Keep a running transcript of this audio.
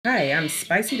Hi, I'm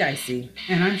Spicy Dicey.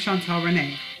 And I'm Chantal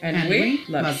Renee. And we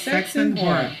love sex and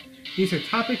horror. These are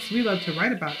topics we love to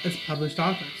write about as published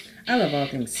authors. I love all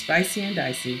things spicy and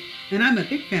dicey. And I'm a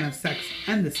big fan of sex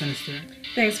and the sinister.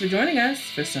 Thanks for joining us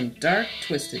for some dark,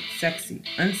 twisted, sexy,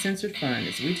 uncensored fun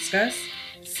as we discuss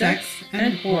sex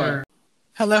and horror.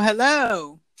 Hello,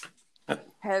 hello.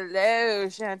 Hello,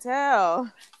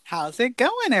 Chantel. How's it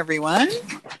going, everyone?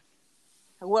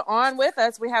 We're on with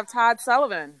us. We have Todd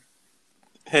Sullivan.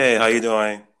 Hey, how you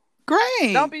doing?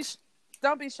 Great. Don't be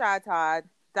shy, Todd.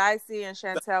 Dicey and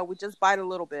Chantel, we just bite a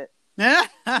little bit. That's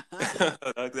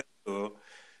cool.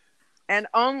 And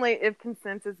only if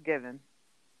consent is given.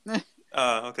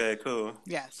 Okay, cool.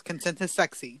 Yes, consent is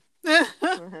sexy.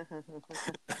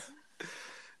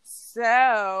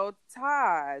 So,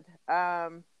 Todd,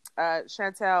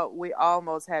 Chantel, we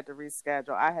almost had to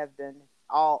reschedule. I have been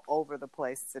all over the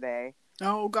place today.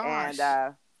 Oh gosh.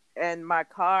 And my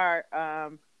car,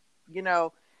 you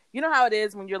know how it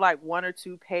is when you're like one or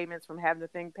two payments from having the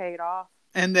thing paid off,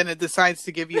 and then it decides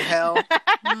to give you hell.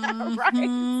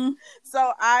 Right.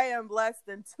 So I am less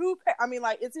than two.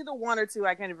 It's either one or two.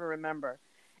 I can't even remember.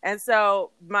 And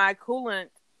so my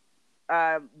coolant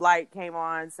light came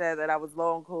on, said that I was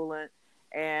low on coolant,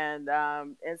 and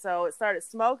so it started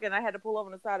smoking. I had to pull over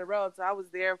on the side of the road, so I was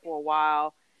there for a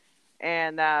while.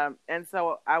 And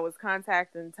so I was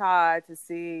contacting Todd to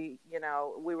see,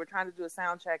 we were trying to do a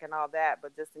sound check and all that,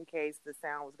 but just in case the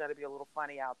sound was going to be a little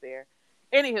funny out there.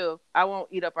 Anywho, I won't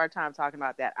eat up our time talking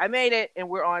about that. I made it, and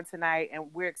we're on tonight,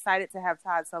 and we're excited to have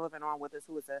Todd Sullivan on with us,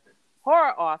 who is a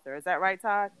horror author. Is that right,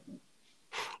 Todd?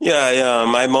 Yeah.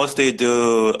 I mostly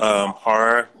do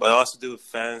horror, but I also do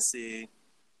fantasy,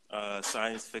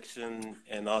 science fiction,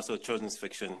 and also children's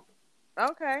fiction.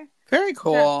 Okay. Very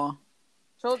cool. Yeah.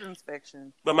 Children's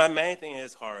fiction. But my main thing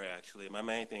is horror, actually.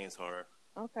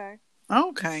 Okay.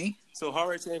 So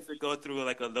horror tends to go through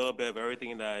like a little bit of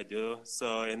everything that I do.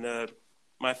 So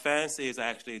my fantasy is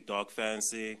actually dark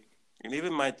fantasy. And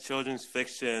even my children's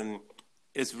fiction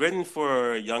is written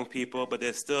for young people, but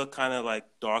there's still kind of like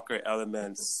darker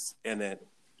elements in it.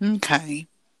 Okay.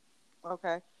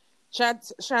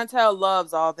 Chantel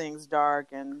loves all things dark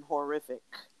and horrific.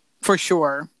 For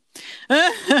sure.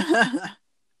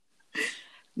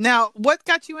 Now, what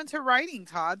got you into writing,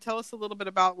 Todd? Tell us a little bit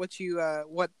about what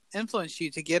influenced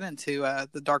you to get into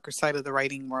the darker side of the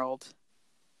writing world.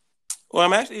 Well,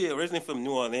 I'm actually originally from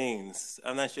New Orleans.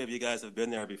 I'm not sure if you guys have been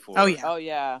there before. Oh, yeah. Oh,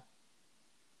 yeah.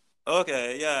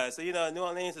 Okay, yeah. So, New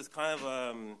Orleans is kind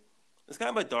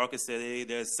of a darker city.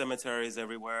 There's cemeteries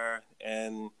everywhere.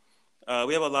 And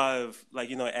we have a lot of,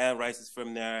 Anne Rice is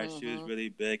from there. Mm-hmm. She was really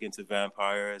big into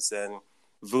vampires. And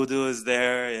voodoo is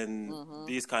there and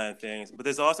these kind of things. But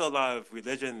there's also a lot of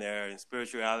religion there and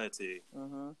spirituality.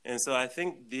 Mm-hmm. And so I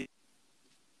think the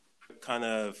kind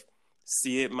of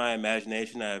see it in my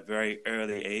imagination at a very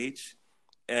early age.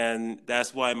 And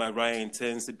that's why my writing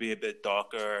tends to be a bit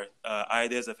darker.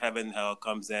 Ideas of heaven and hell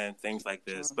comes in, things like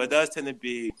this. Mm-hmm. But it does tend to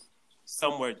be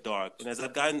somewhere dark. And as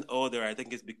I've gotten older, I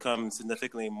think it's become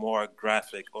significantly more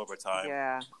graphic over time.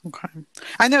 Yeah. Okay.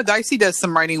 I know Dicey does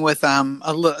some writing with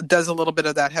does a little bit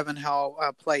of that heaven hell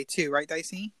play too, right,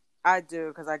 Dicey? I do,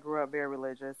 because I grew up very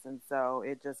religious, and so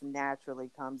it just naturally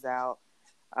comes out.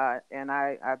 And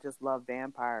I just love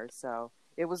vampires, so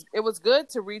it was good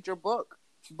to read your book,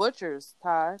 Butchers,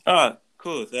 Todd. Oh,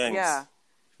 cool, thanks. Yeah,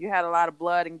 you had a lot of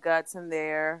blood and guts in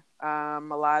there. A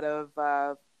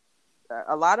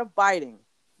lot of biting,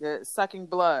 sucking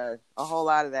blood, a whole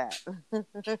lot of that.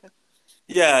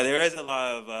 Yeah, there is a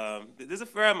lot of there's a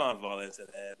fair amount of violence in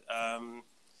it.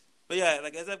 But yeah,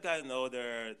 like as I've gotten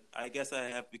older, I guess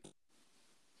I've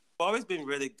always been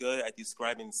really good at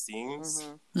describing scenes.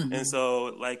 Mm-hmm. And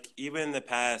so like even in the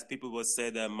past, people would say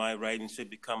that my writing should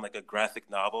become like a graphic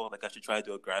novel. Like I should try to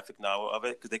do a graphic novel of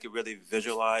it because they could really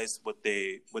visualize what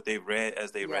they read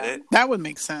as they read it. That would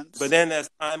make sense. But then as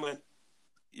time went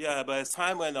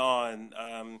on,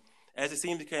 as the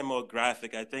scene became more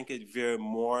graphic, I think it veered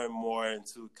more and more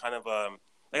into kind of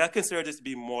I consider this to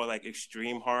be more like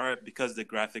extreme horror because of the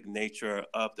graphic nature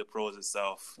of the prose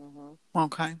itself. Mm-hmm.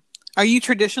 Okay. Are you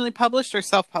traditionally published or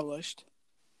self-published?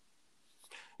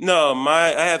 No, I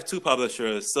have two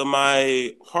publishers. So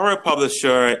my horror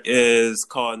publisher is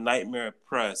called Nightmare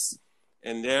Press,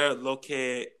 and they're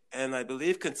located in, I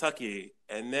believe, Kentucky.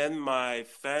 And then my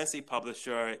fantasy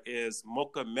publisher is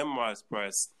Mocha Memoirs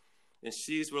Press, and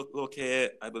she's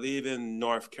located, I believe, in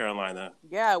North Carolina.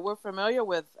 Yeah, we're familiar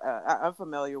with. I'm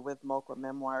familiar with Mocha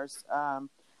Memoirs. I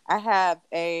have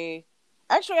a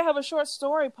short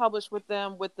story published with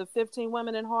them with the 15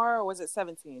 Women in Horror, or was it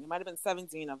 17? It might have been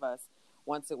 17 of us.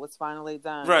 once it was finally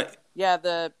done. Right. Yeah,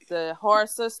 the Horror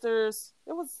Sisters.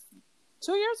 It was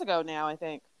 2 years ago now, I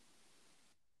think.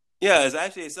 Yeah,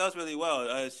 it sells really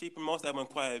well. She promotes that one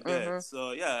quite a bit.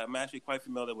 So yeah, I'm actually quite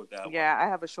familiar with that one. Yeah, I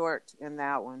have a short in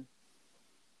that one.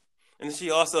 And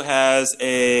she also has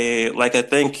I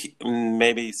think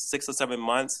maybe 6 or 7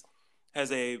 months,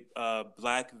 has a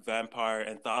Black vampire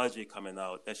anthology coming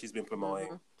out that she's been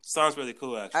promoting. Sounds really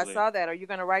cool, actually. I saw that. Are you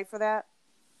going to write for that?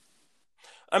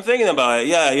 I'm thinking about it.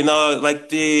 Yeah, like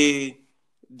the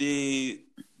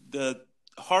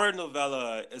horror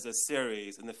novella is a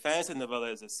series, and the fantasy novella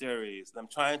is a series. And I'm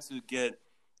trying to get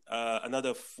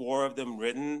another 4 of them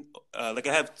written. I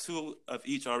have 2 of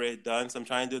each already done, so I'm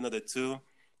trying to do another 2.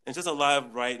 It's just a lot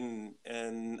of writing,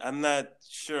 and I'm not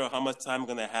sure how much time I'm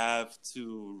going to have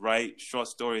to write short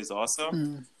stories also.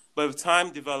 But if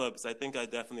time develops, I think I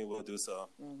definitely will do so.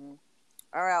 All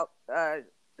right.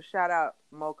 Shout out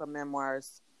Mocha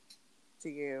Memoirs to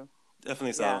you.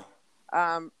 Definitely so.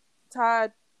 Yeah.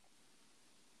 Todd,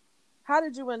 how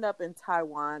did you end up in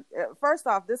Taiwan? First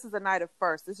off, this is a night of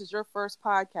first. This is your first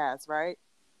podcast, right?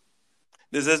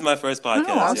 This is my first podcast.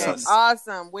 Oh, okay. Yes.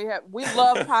 Awesome. We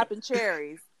love popping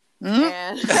cherries.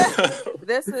 And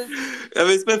this is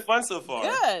it's been fun so far.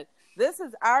 Good. This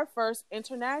is our first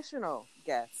international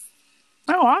guest.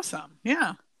 Oh, awesome.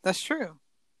 Yeah, that's true.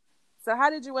 So how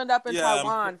did you end up in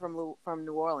Taiwan from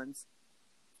New Orleans?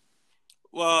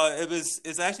 Well,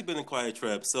 it's actually been quite a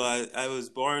trip. So I was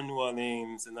born in New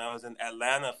Orleans, and I was in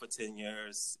Atlanta for 10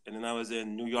 years, and then I was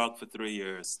in New York for 3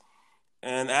 years.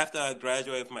 And after I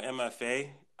graduated from my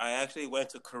MFA, I actually went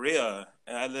to Korea,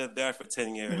 and I lived there for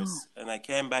 10 years. And I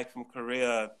came back from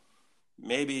Korea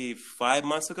maybe 5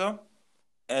 months ago.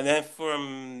 And then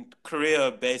from Korea,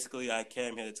 basically, I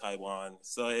came here to Taiwan.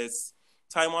 So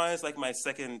Taiwan is like my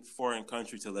second foreign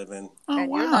country to live in. Oh, and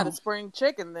wow. You're not a spring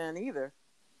chicken then either.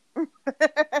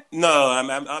 No,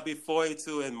 I'll be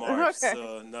 42 in March. Okay.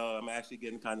 So no, I'm actually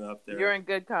getting kind of up there. You're in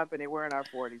good company. We're in our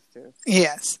 40s too.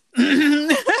 Yes.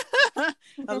 A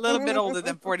little bit older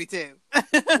than 42.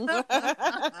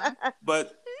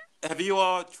 But have you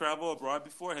all traveled abroad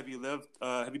before? Have you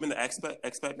been to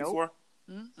expat before?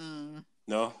 Mm-mm.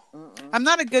 No. Mm-mm. I'm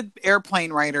not a good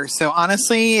airplane writer, so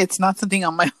honestly, it's not something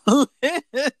on my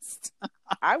list.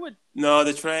 I would. No,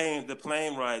 the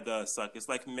plane ride does suck. It's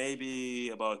like maybe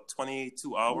about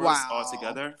 22 hours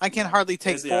altogether. I can hardly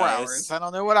take 4 hours. I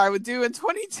don't know what I would do in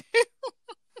 22.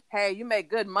 Hey, you make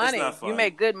good money. It's not fun. You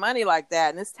make good money like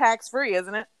that, and it's tax free,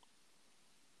 isn't it?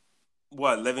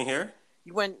 What, living here?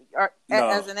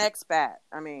 As an expat,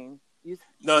 I mean,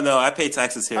 No, I pay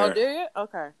taxes here. Oh, do you?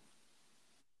 Okay.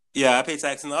 Yeah, I pay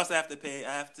taxes, and also I have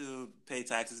to pay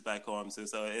taxes back home too,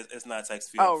 so it's not tax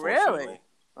free. Oh, really?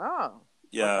 Oh.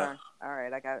 Yeah. Okay. All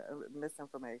right, I got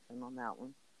misinformation on that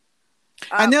one.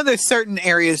 I know there's certain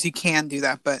areas you can do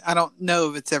that, but I don't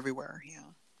know if it's everywhere. Yeah.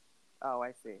 Oh,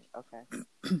 I see.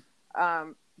 Okay.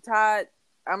 Todd,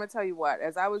 I'm gonna tell you what.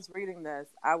 As I was reading this,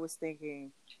 I was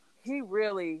thinking he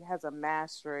really has a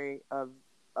mastery of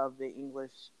the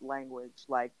English language,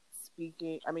 like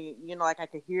speaking. I mean, like I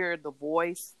could hear the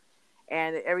voice,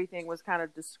 and everything was kind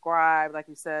of described, like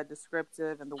you said,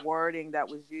 descriptive, and the wording that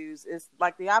was used is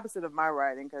like the opposite of my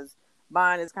writing, because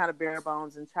mine is kind of bare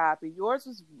bones and choppy. Yours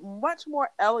was much more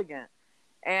elegant.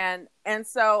 And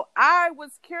so I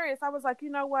was curious. I was like, you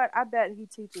know what? I bet he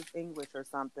teaches English or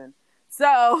something.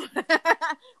 So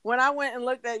when I went and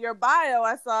looked at your bio,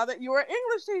 I saw that you were an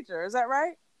English teacher. Is that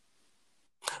right?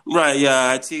 Right. Yeah,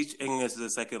 I teach English as a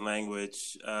second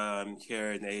language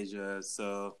here in Asia.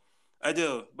 So I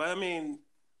do. But I mean,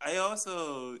 I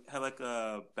also have like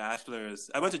a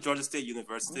bachelor's. I went to Georgia State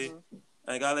University. Mm-hmm.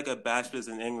 I got like a bachelor's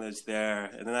in English there,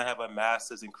 and then I have a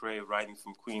master's in creative writing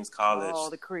from Queens College.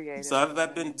 Oh, the creative. So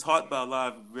I've been taught by a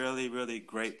lot of really, really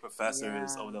great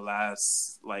professors over the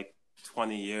last like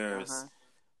 20 years. Uh-huh.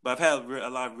 But I've had a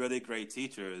lot of really great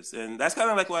teachers, and that's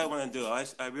kind of like what I want to do.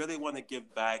 I really want to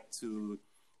give back to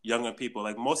younger people.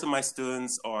 Like most of my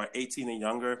students are 18 and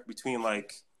younger, between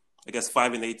like I guess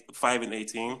 5 and 18.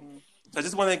 Mm-hmm. So I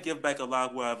just want to give back a lot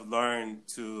of what I've learned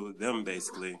to them,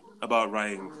 basically, about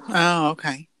writing. Oh,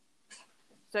 okay.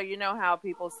 So you know how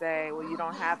people say, well, you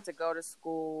don't have to go to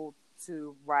school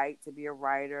to write, to be a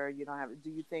writer. You don't have. Do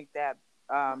you think that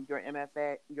your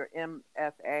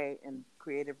MFA in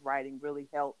creative writing really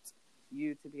helped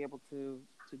you to be able to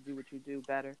do what you do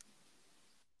better?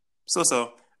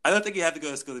 So. I don't think you have to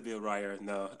go to school to be a writer.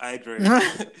 No, I agree.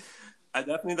 I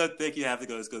definitely don't think you have to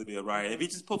go to school to be a writer. If you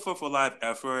just put forth a lot of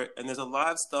effort, and there's a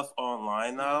lot of stuff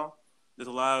online now. There's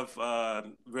a lot of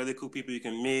really cool people you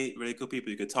can meet, really cool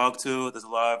people you can talk to. There's a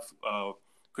lot of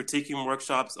critiquing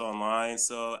workshops online.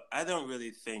 So I don't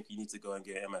really think you need to go and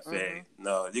get MFA.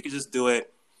 No, you can just do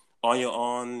it on your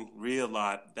own, read a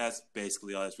lot. That's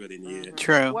basically all that's really needed.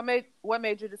 True. What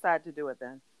made you decide to do it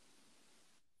then?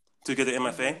 To get the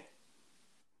MFA?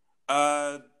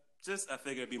 Just I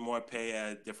figured it'd be more pay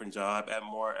at a different job, at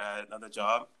another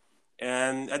job.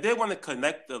 And I did want to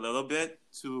connect a little bit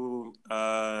to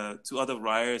other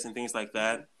writers and things like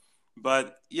that.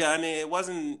 But yeah, I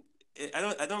mean,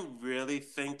 I don't really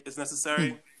think it's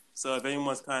necessary. So if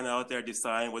anyone's kind of out there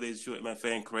deciding whether they should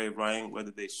MFA in creative writing,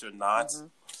 whether they should not,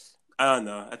 I don't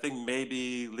know. I think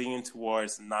maybe leaning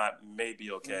towards not may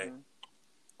be okay.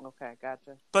 Okay,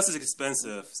 gotcha. Plus, it's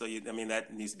expensive, so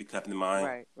that needs to be kept in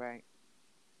mind. Right.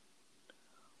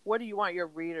 What do you want your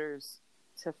readers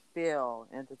to feel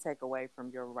and to take away from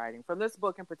your writing, from this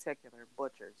book in particular,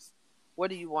 Butchers? What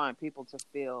do you want people to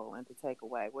feel and to take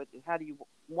away? How do you,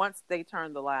 once they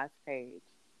turn the last page?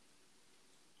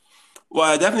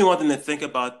 Well, I definitely want them to think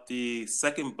about the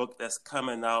second book that's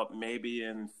coming out maybe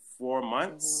in 4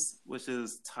 months, which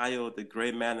is titled The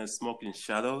Great Man in Smoking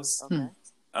Shadows. Okay.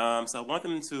 So I want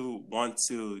them to want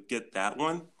to get that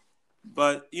one.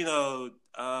 But,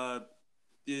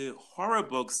 the horror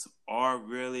books are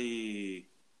really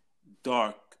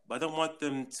dark, but I don't want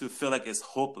them to feel like it's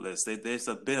hopeless. There's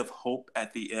a bit of hope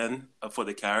at the end for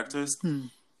the characters.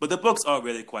 But the books are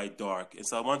really quite dark. And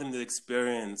so I want them to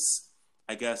experience,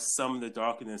 I guess, some of the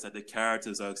darkness that the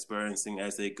characters are experiencing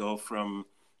as they go from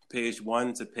page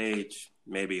 1 to page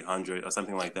maybe 100 or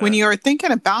something like that. When you were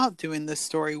thinking about doing this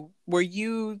story, were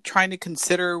you trying to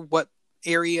consider what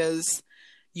areas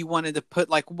you wanted to put,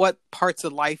 like what parts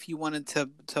of life you wanted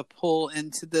to pull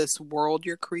into this world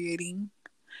you're creating?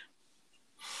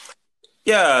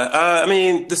 Yeah, I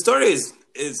mean, the story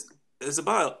is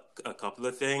about a couple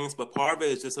of things, but part of it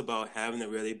is just about having a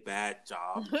really bad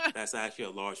job. That's actually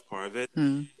a large part of it.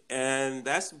 And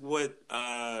that's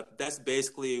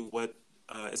basically what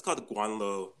it's called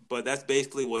Guanlo, but that's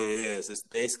basically what it is. It's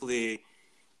basically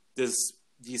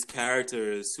these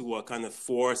characters who are kind of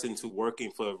forced into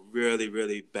working for a really,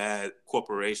 really bad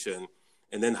corporation,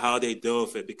 and then how they deal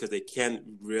with it because they can't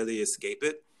really escape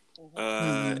it.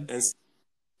 And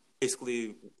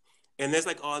basically, and there's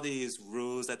like all these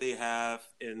rules that they have,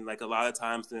 and like a lot of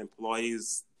times the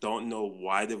employees don't know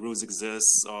why the rules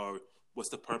exist or what's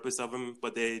the purpose of them,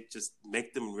 but they just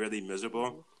make them really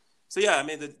miserable. So yeah, I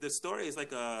mean, the story is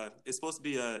like it's supposed to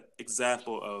be an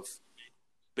example of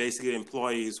basically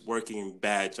employees working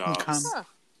bad jobs.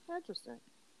 Interesting.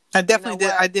 I definitely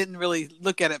did. I didn't really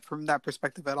look at it from that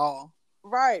perspective at all.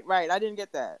 Right. I didn't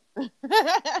get that.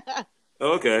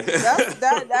 Okay.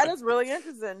 that is really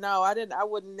interesting. No, I didn't. I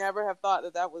would never have thought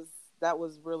that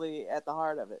was really at the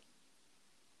heart of it.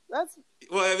 That's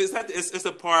it's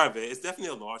a part of it. It's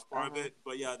definitely a large part of it,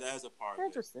 but yeah, that is a part of it.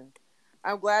 Interesting.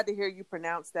 I'm glad to hear you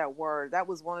pronounce that word. That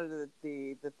was one of the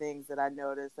things that I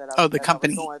noticed that the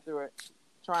company. I was going through it,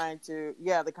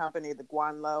 the company, the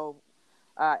Guanlo.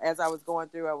 As I was going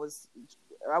through, I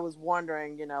was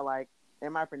wondering, like,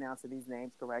 am I pronouncing these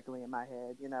names correctly in my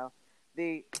head? When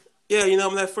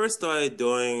I first started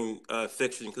doing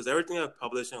fiction, because everything I've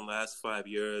published in the last 5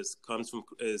 years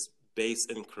is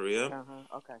based in Korea.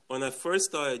 Okay. When I first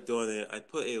started doing it, I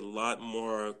put a lot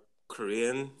more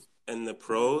Korean in the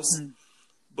prose.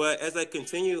 But as I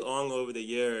continued on over the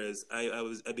years,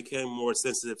 I became more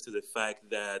sensitive to the fact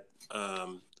that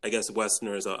I guess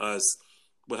Westerners or us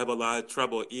will have a lot of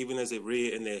trouble, even as they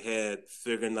read in their head,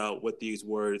 figuring out what these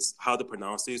words, how to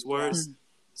pronounce these words.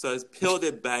 So it's peeled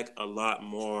it back a lot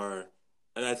more.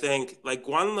 And I think, like,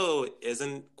 Guanlo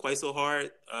isn't quite so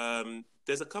hard.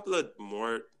 There's a couple of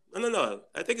more... No.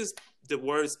 I think it's the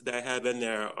words that I have in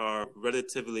there are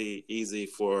relatively easy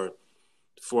for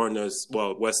foreigners,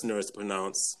 Westerners to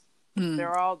pronounce.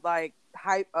 They're all, like,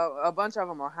 a bunch of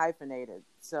them are hyphenated.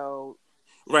 So...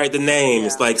 Right, the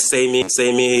names, like Sami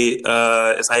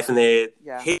is hyphenated.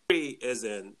 Yeah. Harry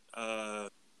isn't.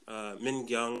 Min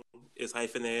Kyung is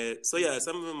hyphenated. So yeah,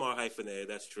 some of them are hyphenated.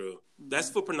 That's true. That's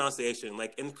for pronunciation.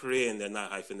 Like in Korean, they're not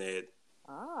hyphenated.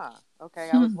 Okay.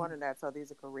 I was wondering that. So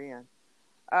these are Korean.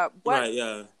 Right.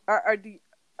 Yeah.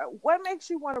 What makes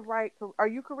you want to write? Are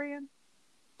you Korean?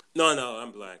 No,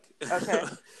 I'm Black.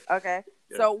 Okay.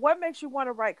 Yeah. So what makes you want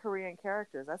to write Korean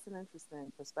characters? That's an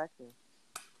interesting perspective.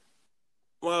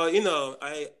 Well,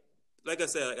 like I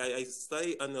said, I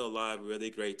studied under a lot of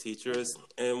really great teachers.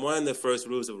 And one of the first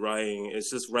rules of writing is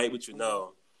just write what you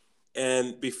know.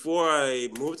 And before I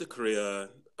moved to Korea,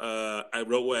 I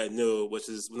wrote what I knew, which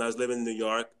is when I was living in New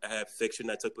York, I had fiction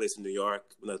that took place in New York.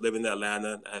 When I was living in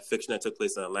Atlanta, I had fiction that took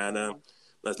place in Atlanta.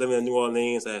 When I was living in New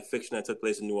Orleans, I had fiction that took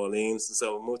place in New Orleans. And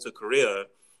so when I moved to Korea,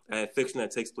 and fiction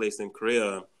that takes place in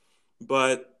Korea.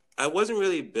 But I wasn't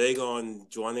really big on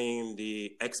joining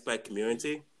the expat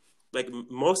community. Like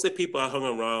most of the people I hung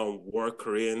around were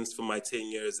Koreans for my 10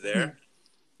 years there. Mm-hmm.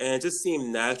 And it just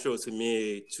seemed natural to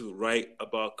me to write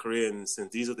about Koreans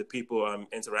since these are the people I'm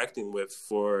interacting with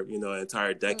for, an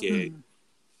entire decade.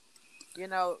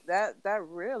 Mm-hmm. That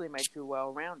really makes you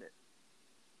well-rounded.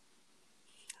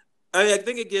 I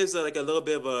think it gives a little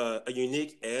bit of a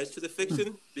unique edge to the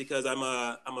fiction because I'm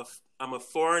a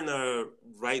foreigner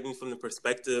writing from the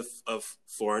perspective of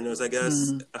foreigners, I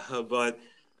guess. But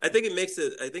I think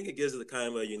it gives it kind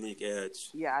of a unique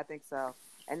edge. Yeah, I think so.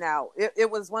 And now it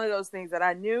was one of those things that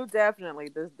I knew definitely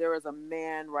there was a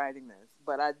man writing this,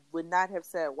 but I would not have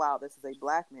said, "Wow, this is a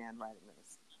black man writing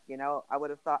this." I would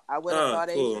have thought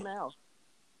cool. Asian male.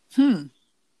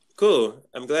 Cool.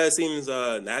 I'm glad it seems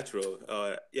natural.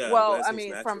 Yeah. Well,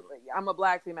 I'm a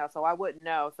black female, so I wouldn't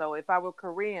know. So if I were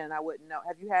Korean, I wouldn't know.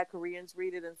 Have you had Koreans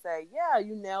read it and say, "Yeah,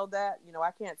 you nailed that"?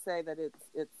 I can't say that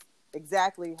it's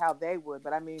exactly how they would,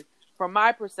 but I mean, from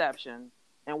my perception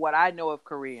and what I know of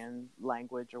Korean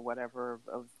language or whatever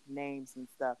of names and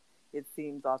stuff, it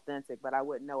seems authentic. But I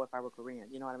wouldn't know if I were Korean.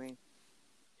 You know what I mean?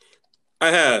 I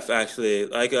have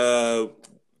actually, I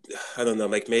don't know,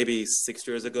 maybe 6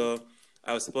 years ago.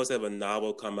 I was supposed to have a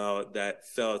novel come out that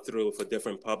fell through with a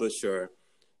different publisher.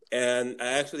 And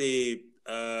I actually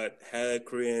had a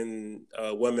Korean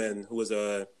woman who was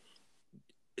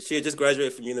she had just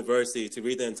graduated from university to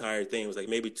read the entire thing. It was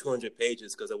maybe 200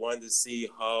 pages because I wanted to see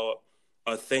how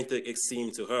authentic it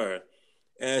seemed to her.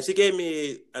 And she gave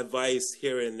me advice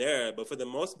here and there, but for the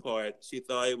most part, she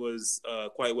thought it was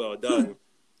quite well done.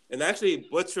 And actually,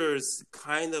 Butchers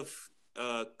kind of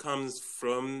comes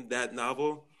from that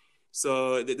novel.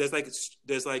 So there's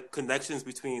connections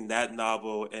between that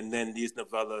novel and then these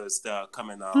novellas that are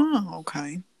coming out. Oh,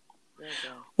 okay.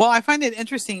 Well, I find it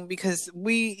interesting because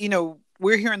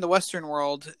we're here in the Western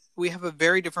world. We have a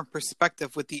very different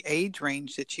perspective with the age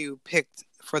range that you picked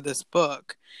for this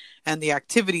book and the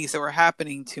activities that were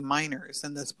happening to minors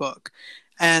in this book.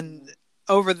 And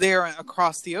over there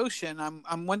across the ocean,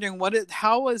 I'm wondering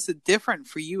how is it different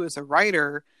for you as a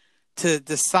writer to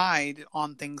decide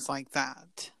on things like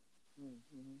that?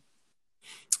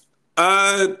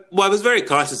 Well, I was very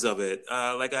conscious of it.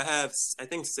 I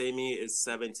think Sami is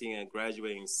 17 and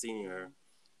graduating senior.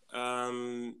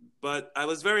 But I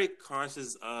was very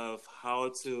conscious of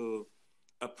how to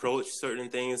approach certain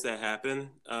things that happen,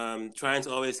 trying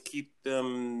to always keep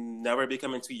them never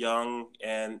becoming too young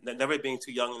and never being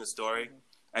too young in the story.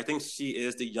 I think she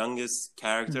is the youngest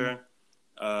character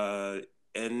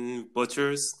in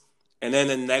Butchers. And then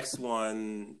the next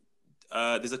one,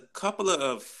 there's a couple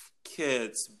of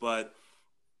kids, but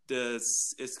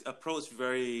it's approached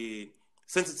very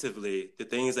sensitively, the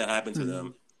things that happen to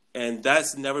them. And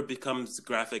that's never becomes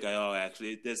graphic at all,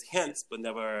 actually. There's hints, but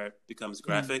never becomes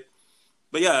graphic.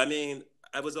 But yeah, I mean,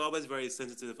 I was always very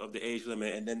sensitive of the age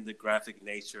limit and then the graphic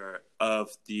nature of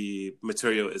the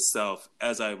material itself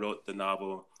as I wrote the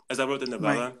novella.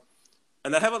 Right.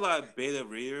 And I have a lot of beta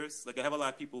readers. I have a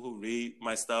lot of people who read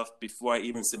my stuff before I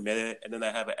even submit it. And then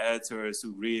I have editors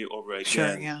who read it over again.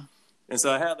 Sure, yeah. And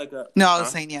so I had I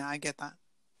was saying, yeah, I get that.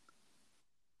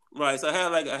 Right. So I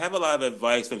have a lot of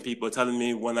advice from people telling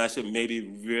me when I should maybe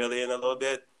reel in a little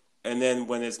bit. And then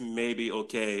when it's maybe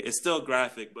okay. It's still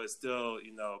graphic, but still,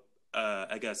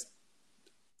 I guess,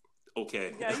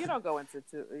 okay. Yeah, you don't go into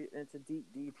deep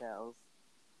details.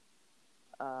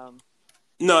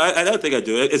 No, I don't think I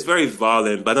do. It's very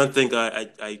violent, but I don't think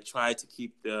I try to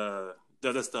keep the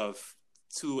other stuff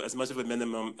to as much of a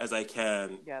minimum as I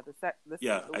can.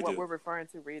 Yeah, what we're referring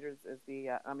to, readers, is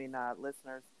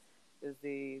listeners, is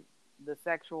the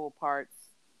sexual parts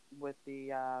with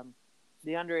the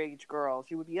underage girl.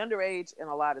 She would be underage in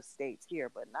a lot of states here,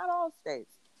 but not all states.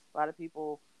 A lot of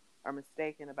people are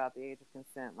mistaken about the age of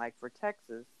consent. Like for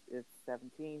Texas, it's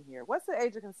 17 here. What's the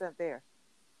age of consent there?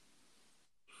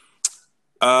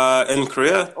 In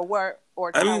Korea?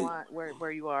 Or Taiwan,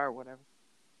 where you are or whatever.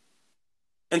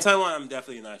 In Taiwan, I'm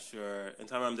definitely not sure.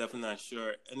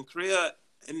 In Korea,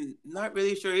 I'm not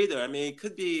really sure either. I mean, it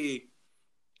could be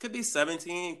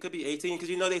 17, could be 18,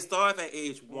 because they start off at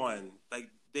age 1.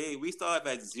 We start off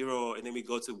at 0, and then we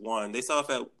go to 1. They start off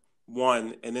at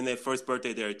 1, and then their first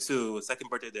birthday they're 2, second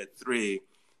birthday they're 3.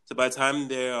 So by the time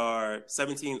they are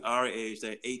 17 our age,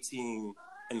 they're 18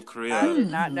 in Korea. I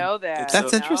did not know that.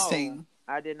 That's interesting.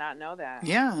 I did not know that.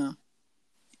 Yeah.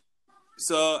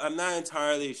 So I'm not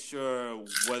entirely sure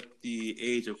what the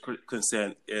age of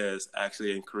consent is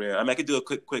actually in Korea. I mean, I could do a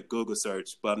quick Google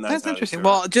search, but I'm not. That's interesting. Sure.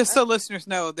 Well, just so listeners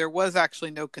know, there was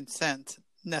actually no consent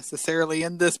necessarily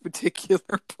in this particular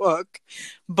book,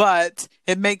 but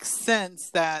it makes sense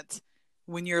that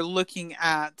when you're looking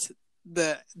at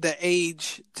the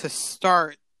age to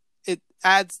start, it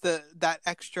adds that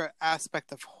extra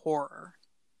aspect of horror.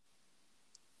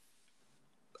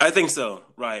 I think so.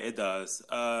 Right, it does.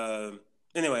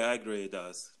 Anyway, I agree, it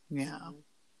does. Yeah.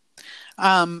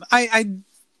 I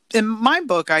in my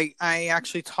book, I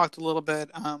actually talked a little bit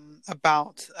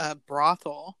about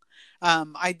brothel.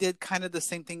 I did kind of the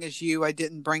same thing as you. I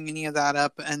didn't bring any of that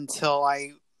up until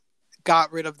I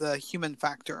got rid of the human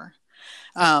factor.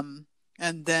 And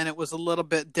then it was a little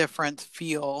bit different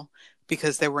feel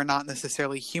because they were not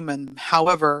necessarily human.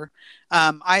 However,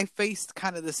 I faced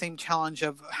kind of the same challenge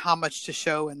of how much to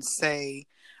show and say.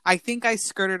 I think I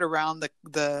skirted around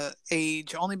the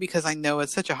age only because I know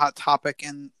it's such a hot topic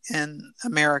in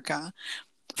America.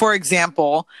 For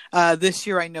example, this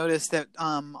year I noticed that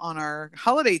on our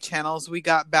holiday channels, we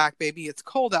got Back Baby, It's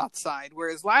Cold Outside.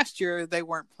 Whereas last year they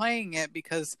weren't playing it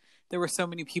because there were so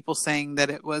many people saying that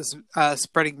it was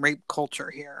spreading rape culture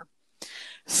here.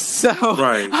 So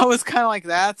right. I was kind of like,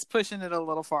 that's pushing it a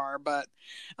little far. But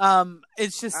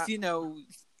it's just,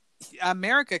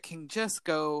 America can just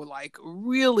go like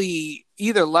really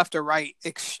either left or right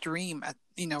extreme at,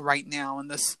 right now in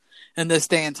this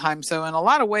day and time. So in a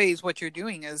lot of ways, what you're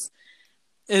doing is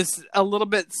a little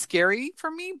bit scary for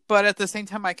me, but at the same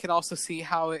time, I could also see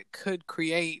how it could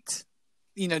create,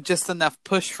 just enough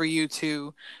push for you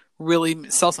to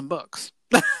really sell some books.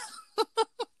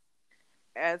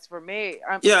 As for me,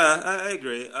 I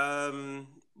agree.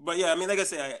 But yeah, I mean, like I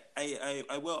say,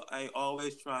 I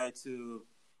always try to,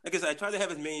 like I said, I try to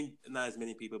have not as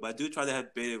many people, but I do try to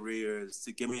have beta readers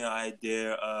to give me an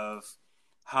idea of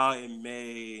how it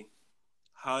may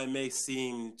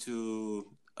seem to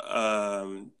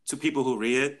people who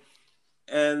read it.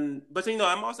 But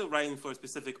I'm also writing for a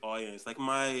specific audience. Like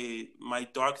my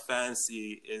dark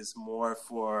fantasy is more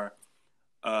for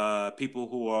people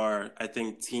who are, I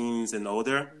think, teens and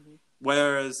older. Mm-hmm.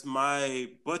 Whereas my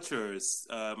butchers,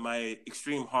 my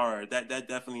extreme horror, that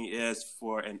definitely is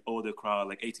for an older crowd,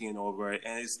 like 18 and over, and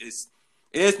it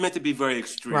is meant to be very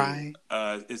extreme. Right.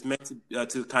 It's meant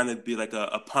to kind of be like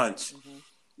a punch. Mm-hmm.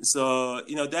 So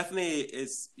definitely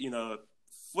it's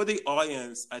for the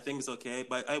audience, I think it's okay,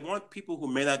 but I want people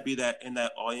who may not be in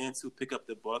that audience who pick up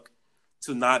the book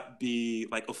to not be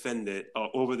like offended or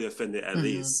overly offended at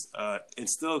least, and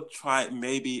still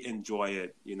maybe enjoy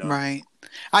it, Right.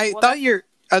 I thought your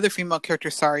other female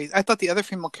character, I thought the other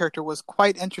female character was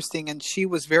quite interesting, and she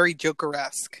was very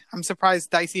Joker-esque. I'm surprised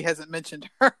Dicey hasn't mentioned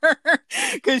her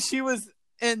because she was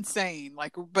insane.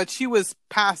 But she was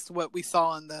past what we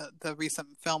saw in the recent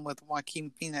film with Joaquin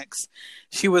Phoenix.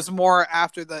 She was more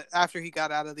after he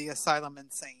got out of the asylum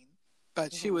insane.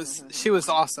 But she was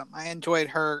awesome. I enjoyed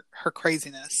her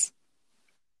craziness.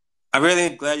 I'm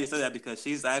really glad you said that because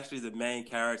she's actually the main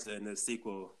character in the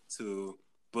sequel to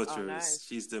Butchers. Oh, nice.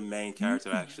 She's the main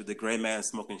character, actually. The Gray Man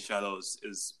Smoking Shadows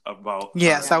is about...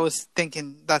 Yes, I was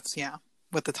thinking that's,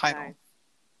 with the title. Nice.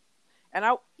 And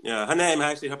her name,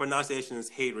 actually, her pronunciation is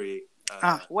Hayri.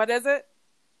 What is it?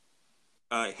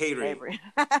 Hayri.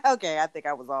 Okay, I think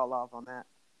I was all off on that.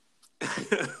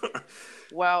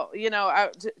 Well,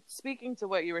 speaking to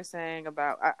what you were saying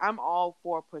about, I'm all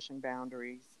for pushing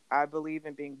boundaries. I believe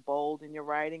in being bold in your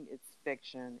writing. It's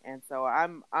fiction, and so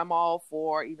I'm all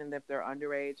for, even if they're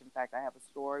underage. In fact, I have a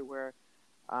story where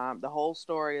the whole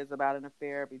story is about an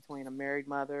affair between a married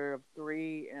mother of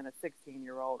 3 and a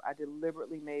 16-year-old. I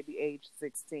deliberately made the age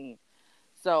 16,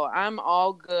 so I'm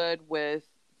all good with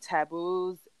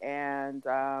taboos and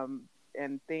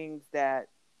things that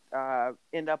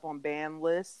end up on ban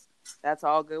lists. That's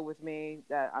all good with me.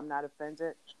 That I'm not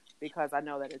offended because I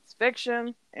know that it's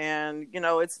fiction, and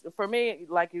it's, for me,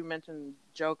 like you mentioned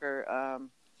Joker,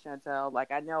 Chantel.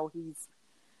 Like, I know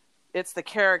it's the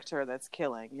character that's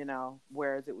killing,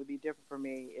 whereas it would be different for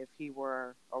me if he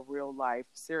were a real life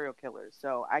serial killer.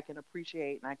 So I can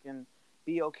appreciate and I can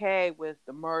be okay with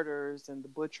the murders and the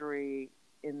butchery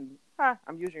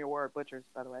I'm using your word, butchers,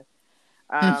 by the way.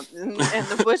 And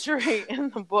the butchery in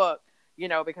the book,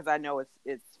 because I know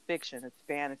it's fiction, it's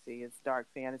fantasy, it's dark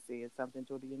fantasy, it's something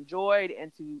to be enjoyed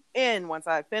and to end once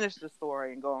I finish the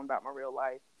story and go on about my real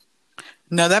life.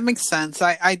 No, that makes sense.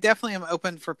 I definitely am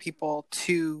open for people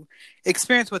to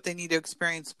experience what they need to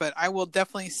experience, but I will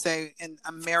definitely say in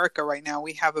America right now,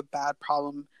 we have a bad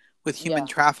problem with human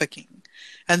trafficking.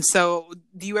 And so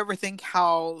do you ever think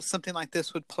how something like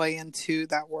this would play into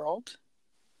that world?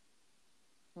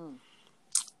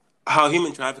 How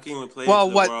human trafficking would play into the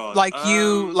world?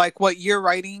 Like what you're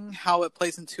writing, how it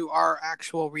plays into our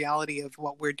actual reality of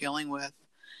what we're dealing with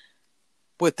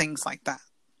things like that.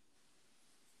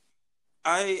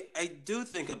 I do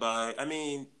think about it. I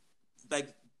mean,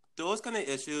 like those kind of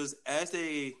issues as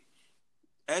they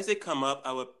come up,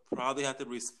 I would probably have to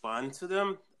respond to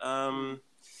them.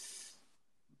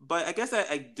 But I guess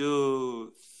I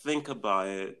do think about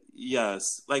it.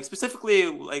 Yes, like specifically,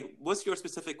 like what's your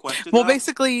specific question Well, now?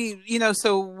 basically,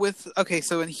 so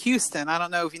in Houston, I don't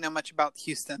know if you know much about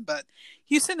Houston, but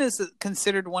Houston is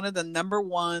considered one of the number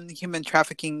one human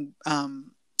trafficking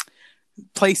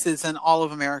places in all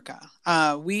of America.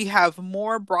 We have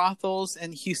more brothels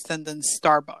in Houston than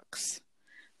Starbucks,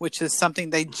 which is something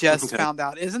they just Okay. found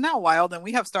out. Isn't that wild? And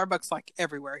we have Starbucks like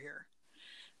everywhere here.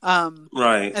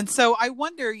 Right. And so I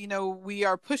wonder, we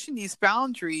are pushing these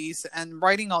boundaries and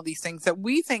writing all these things that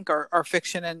we think are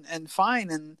fiction and fine.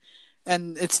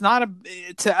 And it's not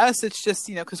to us, it's just,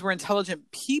 because we're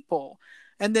intelligent people.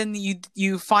 And then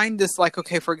you find this, like,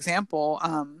 okay, for example,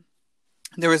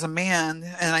 there was a man,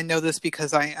 and I know this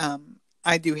because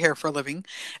I do hair for a living,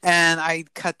 and I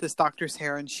cut this doctor's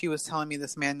hair, and she was telling me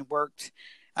this man worked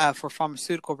for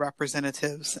pharmaceutical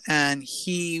representatives, and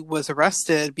he was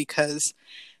arrested because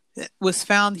it was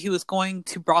found he was going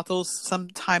to brothels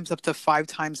sometimes up to 5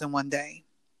 times in one day.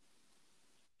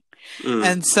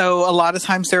 And so a lot of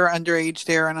times they're underage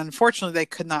there, and unfortunately they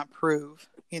could not prove,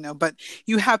 but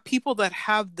you have people that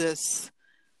have this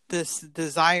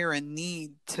desire and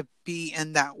need to be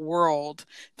in that world.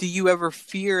 Do you ever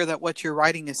fear that what you're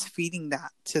writing is feeding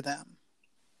that to them?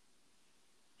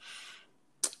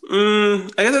 I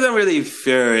guess I don't really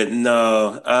fear it.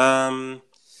 No. I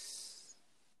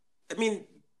mean,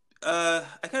 I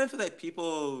kind of feel like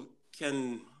people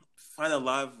can find a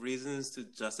lot of reasons to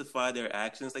justify their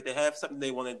actions. Like they have something they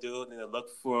want to do, and they look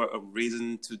for a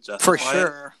reason to justify For it.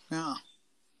 sure, yeah.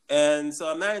 And so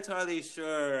I'm not entirely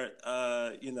sure,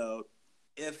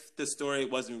 if the story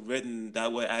wasn't written,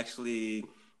 that would actually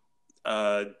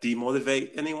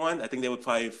demotivate anyone. I think they would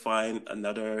probably find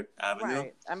another avenue.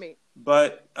 Right. I mean,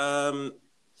 But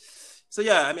so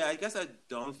yeah, I mean, I guess I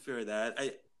don't fear that.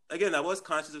 I was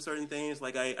conscious of certain things.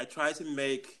 Like I try to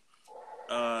make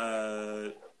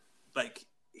like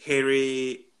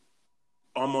Harry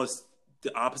almost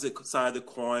the opposite side of the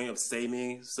coin of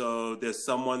Sammy. So there's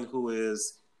someone who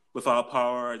is without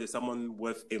power. There's someone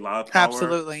with a lot of power.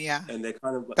 Absolutely, yeah. And they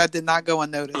kind of that did not go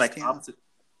unnoticed. like yeah.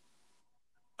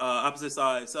 opposite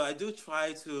sides. So I do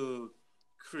try to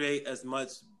create as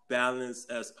much balance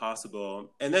as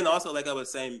possible. And then also, like I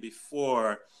was saying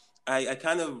before, I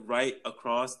kind of write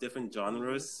across different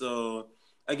genres. So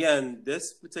again,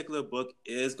 this particular book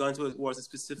is going towards a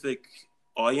specific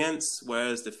audience,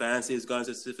 whereas the fantasy is going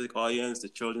to a specific audience, the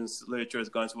children's literature is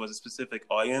going towards a specific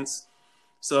audience.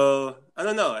 So I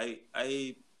don't know.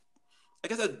 I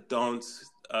guess I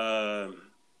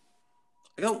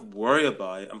don't worry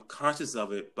about it. I'm conscious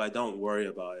of it, but I don't worry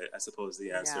about it, I suppose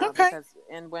the answer. yeah, Okay. because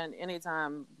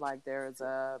anytime like there's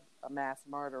a mass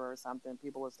murder or something,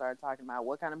 people will start talking about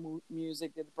what kind of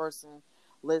music did the person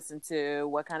listen to,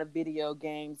 what kind of video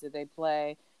games did they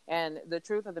play. And the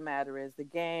truth of the matter is the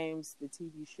games, the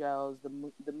TV shows,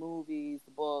 the movies,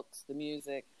 the books, the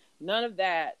music, none of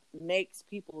that makes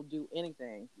people do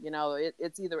anything.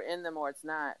 It's either in them or it's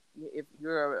not. If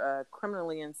you're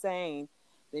criminally insane,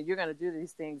 then you're going to do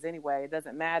these things anyway. It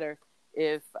doesn't matter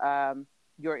if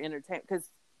you're entertained, because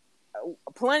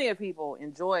plenty of people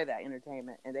enjoy that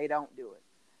entertainment and they don't do it.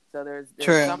 So there's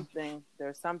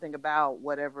something about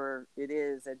whatever it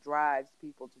is that drives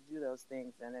people to do those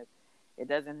things, and it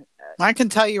doesn't. I can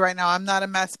tell you right now, I'm not a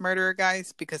mass murderer,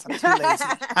 guys, because I'm too lazy.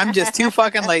 I'm just too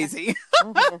fucking lazy.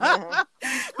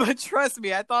 But trust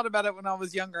me, I thought about it when I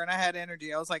was younger and I had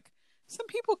energy. I was like, some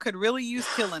people could really use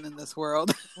killing in this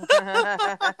world.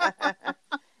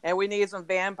 And we need some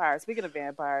vampires. Speaking of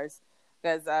vampires,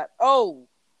 because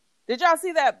did y'all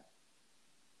see that?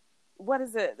 What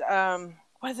is it?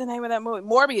 What is the name of that movie?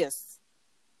 Morbius.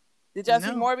 Did y'all see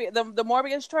Morbius? The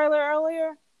Morbius trailer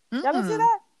earlier? Y'all didn't see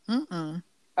that? Mm-mm.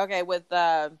 Okay, with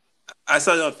I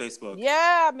saw it on Facebook.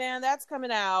 yeah, man, that's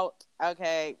coming out.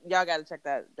 Okay, y'all got to check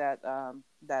that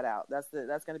out. That's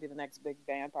going to be the next big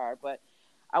vampire. But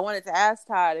I wanted to ask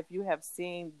Todd if you have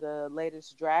seen the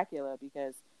latest Dracula,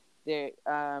 because the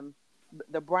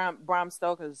Bram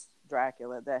Stoker's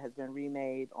Dracula that has been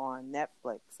remade on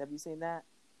Netflix. Have you seen that?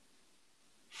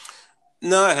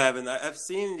 No, I haven't. I've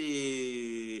seen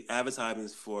the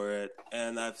advertisements for it,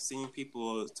 and I've seen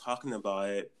people talking about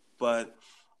it, but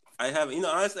I haven't.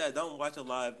 Honestly, I don't watch a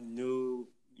lot of new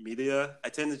media. I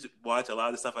tend to watch a lot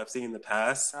of the stuff I've seen in the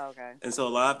past. Oh, okay. And so a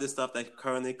lot of the stuff that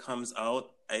currently comes out,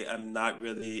 I'm not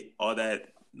really all that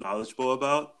knowledgeable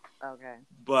about. Okay.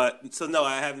 But so no,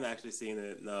 I haven't actually seen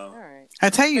it. No. All right. I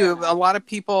tell Fair you, enough. a lot of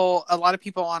people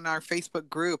on our Facebook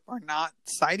group are not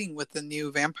siding with the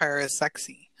new vampire as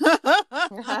sexy. And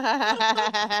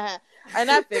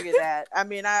I figured that. I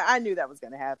mean, I knew that was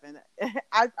going to happen.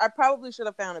 I probably should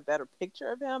have found a better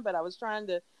picture of him, but I was trying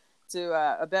to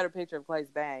a better picture of Claes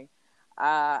Bang.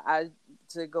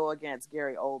 To go against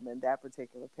Gary Oldman, that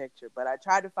particular picture, but I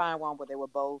tried to find one where they were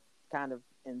both kind of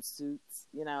in suits,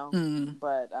 you know.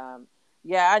 But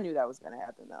yeah, I knew that was going to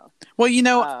happen though. Well, you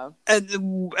know,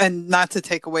 and not to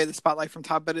take away the spotlight from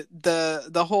Todd, but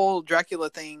the whole Dracula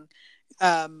thing,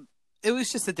 it was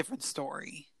just a different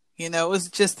story. You know, it was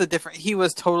just a different. He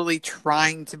was totally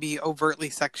trying to be overtly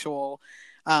sexual.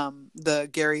 The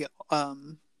Gary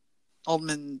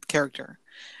Oldman character,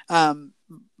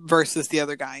 versus the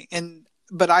other guy,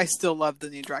 but I still love the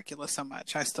new Dracula so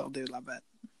much. I still do love it.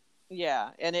 Yeah,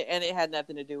 and it had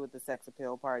nothing to do with the sex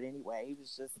appeal part anyway. He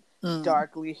was just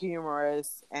darkly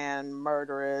humorous and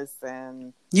murderous,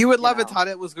 and you would love it, Todd.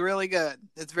 It was really good.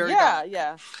 It's very dark.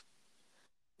 Yeah.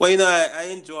 Well, you know, I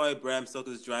enjoy Bram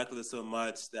Stoker's Dracula so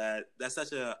much that's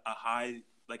such a high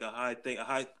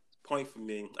point for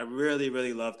me. I really,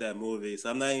 really love that movie, so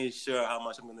I'm not even sure how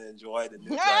much I'm going to enjoy the new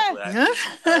Dracula.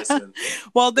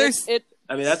 Well,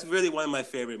 I mean, that's really one of my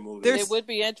favorite movies. It would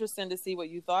be interesting to see what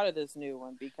you thought of this new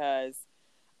one because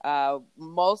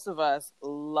most of us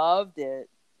loved it.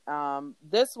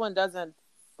 This one doesn't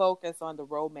focus on the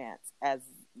romance as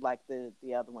like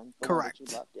the other one. Correct. One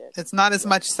that you loved it. It's not as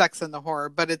much sex in the horror,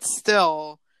 but there's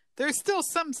still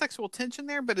some sexual tension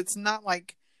there, but it's not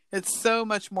like it's so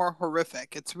much more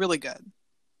horrific. It's really good.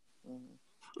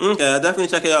 Okay, I'll definitely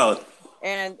check it out.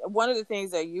 And one of the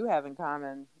things that you have in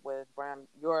common with Bram,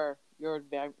 your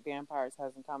vampires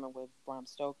has in common with Bram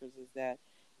Stoker's is that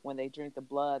when they drink the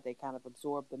blood, they kind of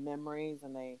absorb the memories,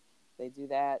 and they do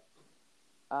that.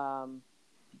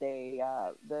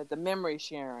 The memory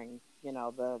sharing, you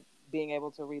know, the being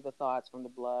able to read the thoughts from the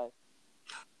blood.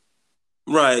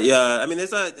 Right. Yeah. I mean,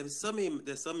 there's so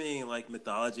many like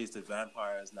mythologies to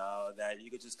vampires now that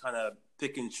you could just kind of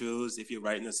pick and choose if you're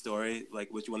writing a story,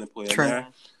 like what you want to put in there.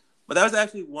 But that was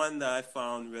actually one that I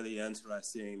found really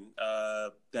interesting.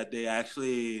 That they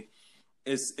actually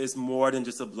is more than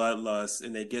just a bloodlust,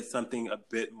 and they get something a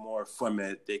bit more from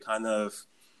it. They kind of,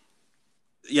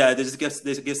 they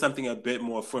get something a bit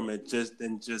more from it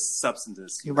than just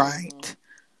substances. Right.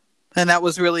 And that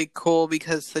was really cool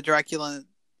because the Dracula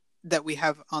that we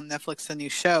have on Netflix, the new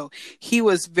show, he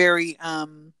was very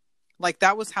like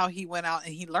that was how he went out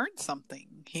and he learned something.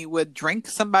 He would drink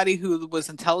somebody who was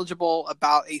intelligible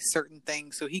about a certain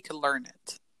thing so he could learn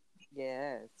it.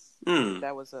 Yes.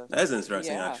 That's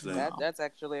interesting, actually. That's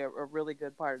actually a really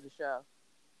good part of the show.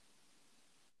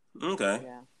 Okay.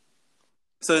 Yeah.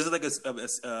 So is it like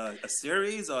a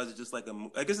series, or is it just like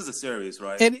I guess it's a series,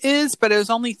 right? It is, but it was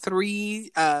only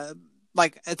 3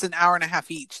 like it's an hour and a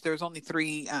half each. There's only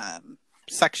 3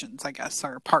 sections, I guess,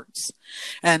 or parts.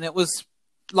 And it was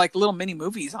like little mini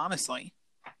movies, honestly.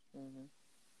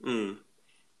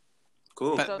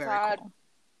 Cool. But so very Todd, cool.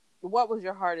 What was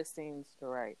your hardest scenes to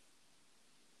write?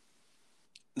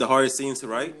 The hardest scenes to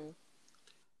write?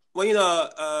 Well, you know,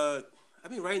 I've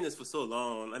been writing this for so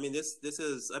long. I mean,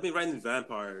 I've been writing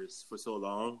vampires for so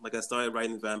long. Like, I started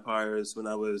writing vampires when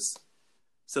I was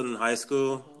still in high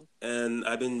school, and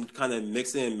I've been kind of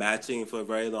mixing and matching for a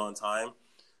very long time.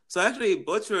 So actually,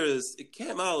 Butchers, it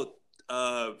came out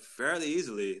fairly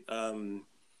easily.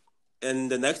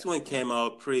 And the next one came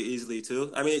out pretty easily,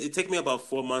 too. I mean, it took me about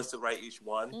 4 months to write each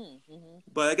one.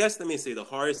 But I guess, let me see, the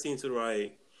hardest scene to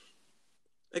write,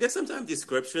 I guess sometimes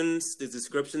the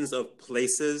descriptions of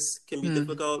places can be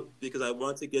difficult because I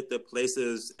want to get the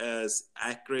places as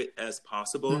accurate as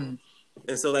possible.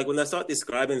 And so, like, when I start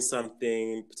describing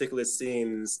something, particular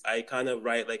scenes, I kind of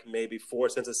write, like, maybe 4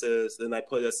 sentences, then I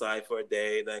put it aside for a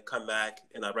day, then I come back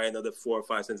and I write another 4 or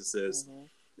 5 sentences.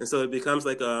 And so it becomes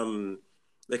like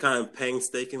they're kind of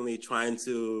painstakingly trying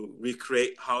to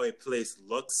recreate how a place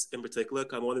looks in particular.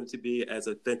 I want it to be as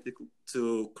authentic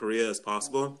to Korea as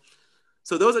possible.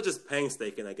 So those are just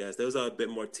painstaking, I guess. Those are a bit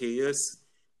more tedious.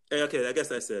 Okay, I guess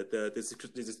that's it.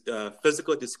 The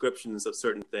physical descriptions of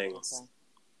certain things. Okay.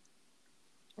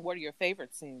 What are your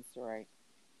favorite scenes to write?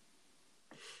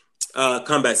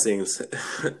 Combat scenes.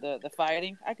 the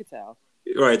fighting? I could tell.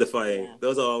 Right, the fighting. Yeah.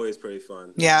 Those are always pretty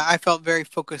fun. Yeah, I felt very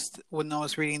focused when I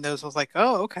was reading those. I was like,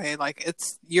 oh, okay. Like,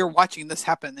 you're watching this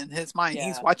happen in his mind. Yeah.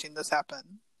 He's watching this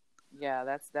happen. Yeah,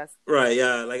 that's... Right,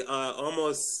 yeah. Like,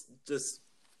 almost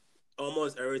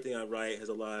everything I write has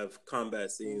a lot of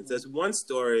combat scenes. There's one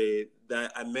story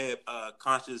that I made a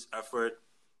conscious effort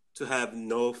to have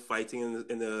no fighting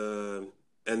in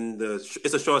and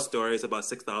it's a short story. It's about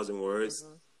 6,000 words.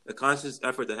 A conscious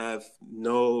effort to have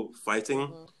no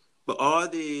fighting, but all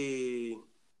the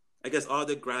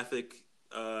graphic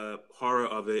horror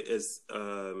of it is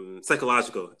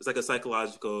psychological. It's like a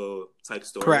psychological type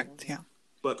story. Correct. Yeah.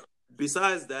 But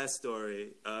besides that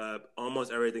story,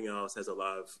 almost everything else has a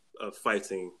lot of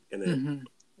fighting in it.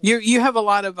 You have a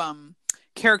lot of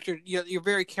character. You're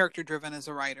very character driven as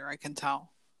a writer. I can tell.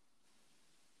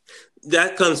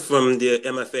 That comes from the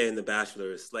MFA and the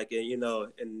bachelor's. Like, in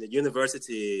the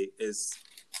university is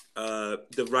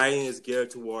the writing is geared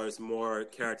towards more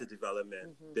character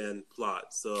development than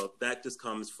plot. So that just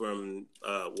comes from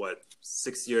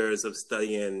 6 years of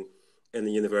studying in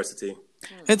the university.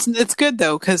 It's good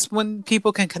though, because when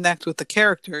people can connect with the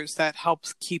characters, that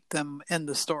helps keep them in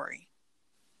the story.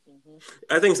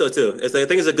 I think so too. I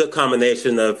think it's a good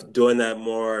combination of doing that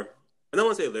more. I don't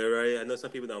want to say literary. I know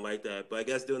some people don't like that, but I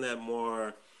guess doing that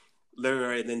more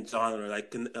literary than genre,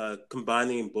 like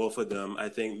combining both of them, I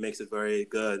think makes a very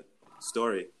good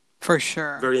story. For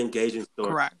sure. Very engaging story.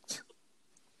 Correct.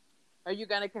 Are you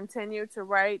going to continue to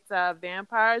write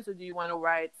vampires, or do you want to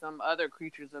write some other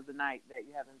creatures of the night that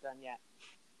you haven't done yet?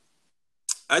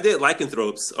 I did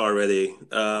lycanthropes already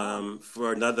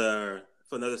for another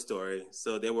story.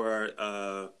 So they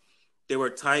were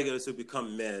tigers who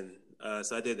become men.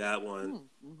 So I did that one,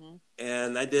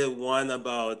 and I did one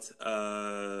about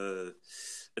an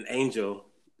angel.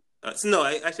 I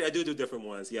do different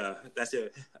ones. Yeah, that's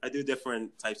it. I do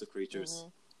different types of creatures.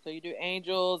 So you do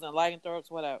angels and lycanthropes.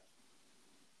 What else?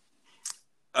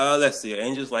 Let's see,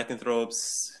 angels,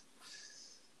 lycanthropes.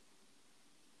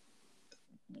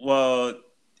 Well,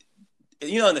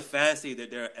 in the fantasy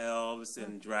that there are elves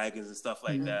and dragons and stuff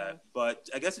like that. But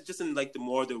I guess it's just in like the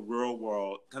real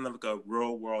world, kind of like a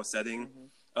real world setting.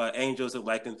 Angels and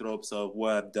lycanthropes are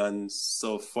what I've done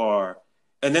so far.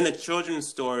 And then the children's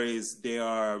stories, they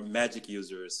are magic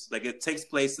users. Like it takes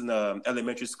place in an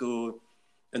elementary school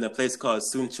in a place called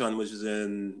Suncheon, which is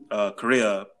in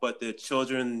Korea. But the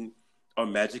children are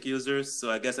magic users. So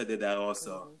I guess I did that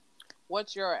also.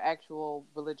 What's your actual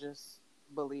religious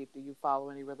belief? Do you follow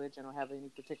any religion or have any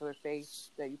particular faith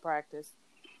that you practice?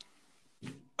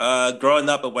 Growing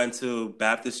up, I went to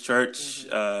Baptist church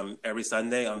every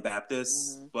Sunday. I'm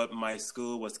Baptist, but my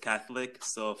school was Catholic.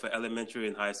 So for elementary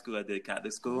and high school, I did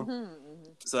Catholic school.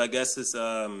 So I guess it's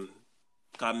a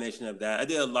combination of that. I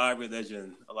did a lot of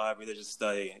religion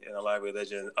study, and a lot of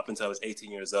religion up until I was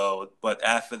 18 years old. But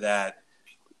after that,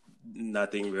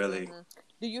 nothing really.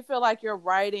 Do you feel like your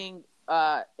writing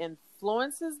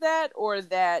influences that, or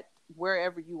that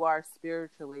wherever you are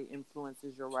spiritually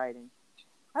influences your writing?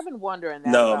 I've been wondering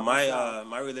that. No,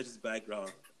 my religious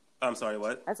background. I'm sorry,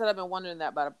 what? I said I've been wondering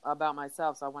that about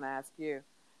myself, so I want to ask you.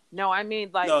 No, I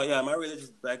mean like. No, yeah, my religious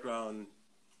background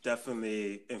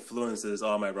definitely influences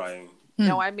all my writing.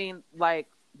 No, I mean like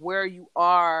where you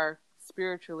are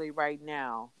spiritually right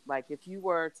now. Like if you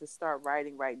were to start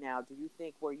writing right now, do you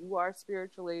think where you are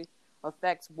spiritually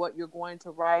affects what you're going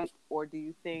to write, or do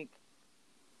you think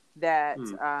that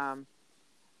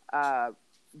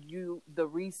the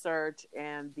research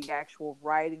and the actual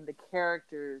writing the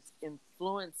characters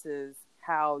influences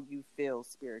how you feel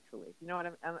spiritually? You know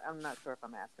what I'm not sure if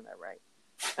I'm asking that right.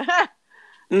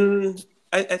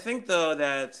 I think though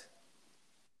that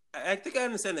I think I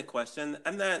understand the question.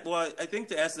 I think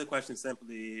to answer the question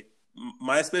simply,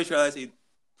 my spirituality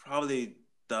probably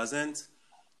doesn't.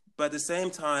 But at the same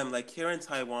time, like here in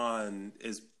Taiwan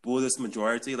is Buddhist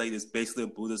majority, like it's basically a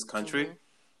Buddhist country.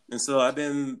 And so I've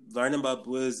been learning about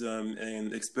Buddhism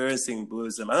and experiencing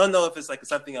Buddhism. I don't know if it's like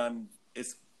something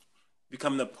it's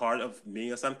becoming a part of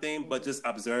me or something, but just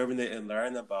observing it and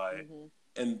learning about it.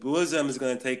 And Buddhism is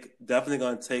definitely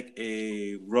going to take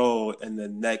a role in the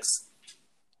next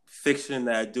fiction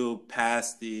that I do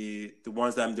past the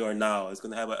ones that I'm doing now. It's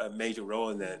going to have a major role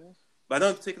in it. But I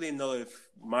don't particularly know if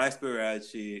my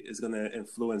spirituality is going to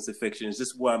influence the fiction. It's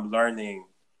just what I'm learning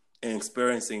and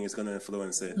experiencing is going to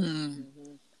influence it.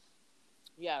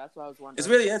 Yeah, that's what I was wondering. It's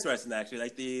really interesting, actually.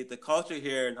 Like the culture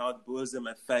here and how Buddhism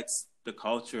affects the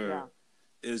culture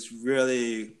is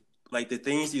really like the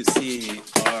things you see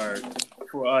are,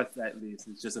 for us at least,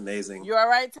 it's just amazing. You all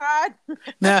right, Todd?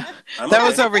 Nah, that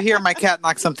was over here. My cat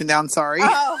knocked something down. Sorry.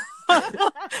 Oh.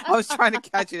 I was trying to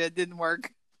catch it. It didn't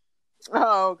work.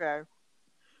 Oh, okay.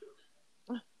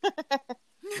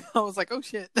 I was like, oh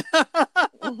shit.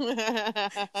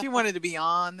 She wanted to be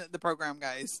on the program,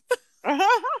 guys.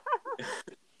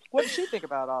 What does she think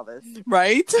about all this?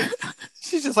 Right?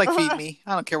 She's just like, feed me.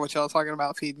 I don't care what y'all are talking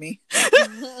about. Feed me.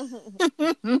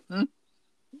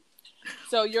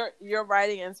 So your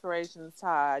writing inspirations,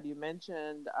 Todd, you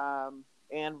mentioned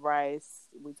Anne Rice.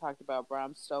 We talked about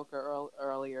Bram Stoker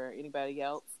earlier. Anybody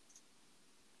else?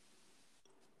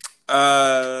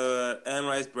 Anne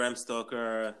Rice, Bram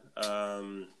Stoker.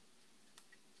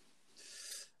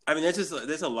 I mean,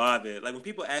 there's a lot of it. Like when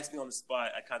people ask me on the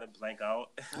spot, I kind of blank out.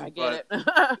 I get but, it.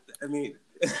 I mean,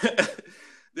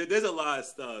 there's a lot of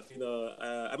stuff.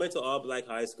 I went to all black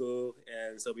high school,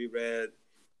 and so we read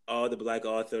all the black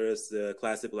authors, the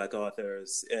classic black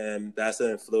authors, and that's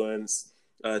an influence.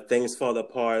 Things Fall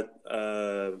Apart.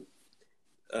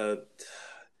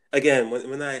 Again,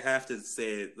 when I have to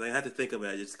say it, I have to think of it,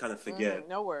 I just kind of forget.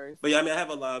 No worries. But yeah, I mean, I have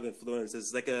a lot of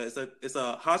influences. It's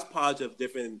a hodgepodge of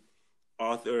different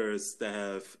authors that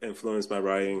have influenced my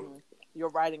writing. Your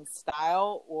writing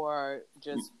style, or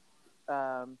just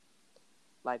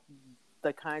like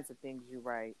the kinds of things you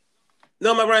write?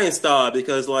 No, my writing style,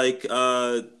 because I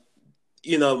try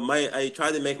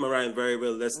to make my writing very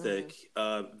realistic,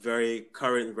 very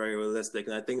current, very realistic,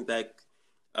 and I think that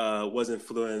was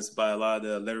influenced by a lot of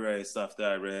the literary stuff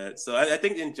that I read. So I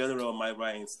think in general, my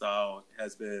writing style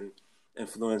has been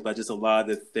influenced by just a lot of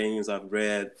the things I've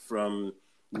read, from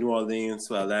New Orleans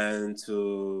to Atlanta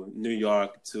to New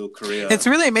York to Korea. It's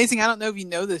really amazing. I don't know if you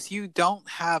know this. You don't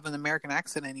have an American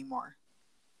accent anymore.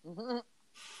 Mm-hmm.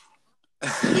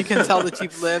 You can tell that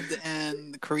you've lived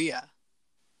in Korea.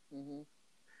 Mm-hmm.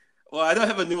 Well, I don't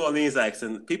have a New Orleans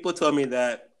accent. People told me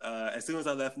that as soon as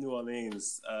I left New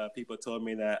Orleans, people told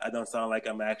me that I don't sound like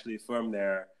I'm actually from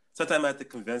there. Sometimes I have to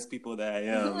convince people that I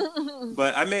am,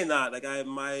 but I may not. Like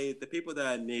the people that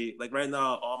I meet, like right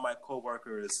now, all my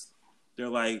coworkers, they're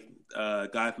like a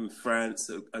guy from France,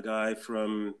 a guy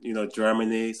from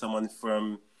Germany, someone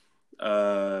from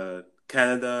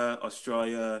Canada,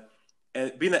 Australia.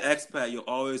 And being an expat, you're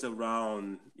always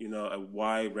around a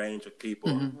wide range of people.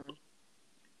 Mm-hmm.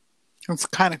 It's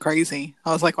kind of crazy.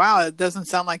 I was like, wow, it doesn't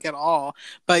sound like at all.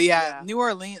 But yeah. New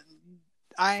Orleans,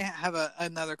 I have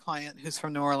another client who's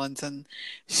from New Orleans, and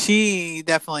she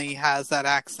definitely has that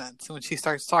accent. So when she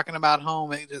starts talking about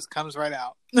home, it just comes right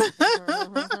out. I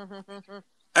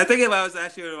think if I was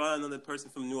actually around another person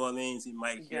from New Orleans, you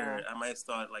might hear it. I might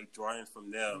start drawing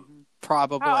from them.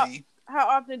 Probably. How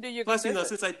often do you Plus,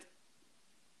 since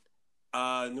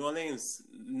New Orleans,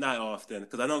 not often,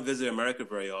 because I don't visit America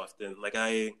very often.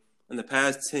 In the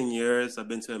past 10 years, I've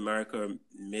been to America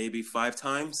maybe 5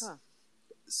 times. Huh.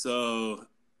 So,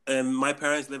 and my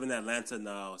parents live in Atlanta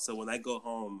now. So when I go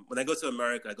to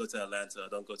America, I go to Atlanta. I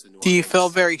don't go to New Orleans. Do you feel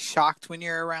very shocked when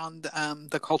you're around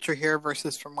the culture here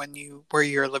versus from where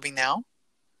you're living now?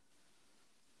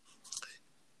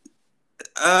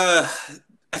 I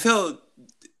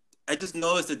just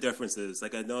notice the differences. I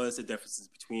notice the differences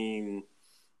between.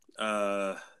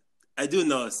 I do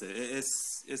notice it.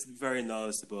 It's very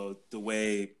noticeable, the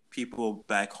way people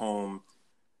back home.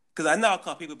 Because I now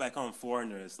call people back home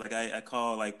foreigners. I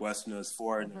call Westerners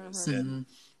foreigners, and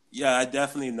I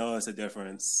definitely notice a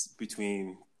difference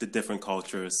between the different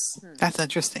cultures. That's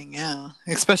interesting, yeah.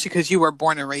 Especially because you were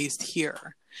born and raised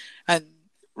here, and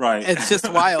right, it's just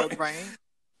wild, right?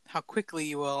 How quickly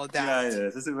you will adapt. Yeah, it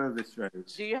is. It's a little bit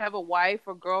strange. Do you have a wife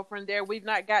or girlfriend there? We've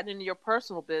not gotten into your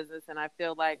personal business, and I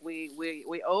feel like we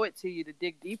owe it to you to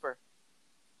dig deeper.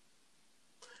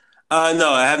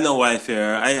 No, I have no wife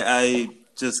here. I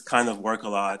just kind of work a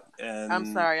lot, and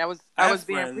I'm sorry, I was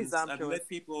being presumptuous. I've met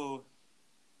people.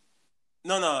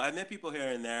 No, I met people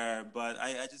here and there, but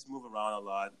I just move around a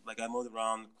lot. I moved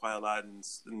around quite a lot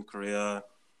in Korea.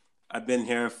 I've been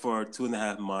here for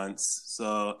 2.5 months,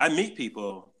 so I meet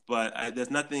people, but there's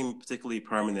nothing particularly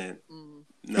permanent. No.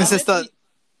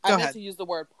 I meant to use the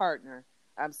word partner.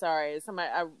 I'm sorry.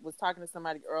 I was talking to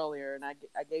somebody earlier, and I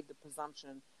gave the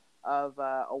presumption of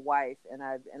a wife, and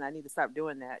I need to stop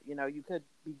doing that. You could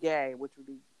be gay, which would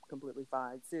be completely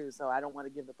fine too. So I don't want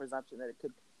to give the presumption that it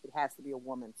has to be a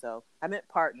woman. So I meant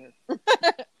partner.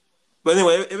 But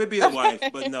anyway, it would be a wife.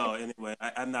 But no, anyway,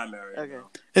 I'm not married. Okay. No.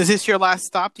 Is this your last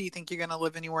stop? Do you think you're going to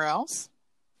live anywhere else?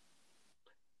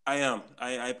 I am.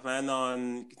 I plan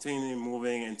on continuing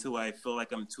moving until I feel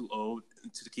like I'm too old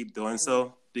to keep doing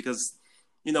so. Because,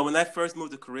 when I first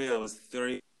moved to Korea, I was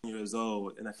 30 years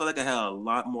old, and I felt like I had a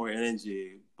lot more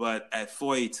energy. But at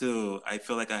 42, I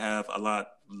feel like I have a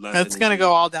lot less energy. It's going to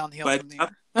go all downhill from there.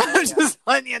 I'm just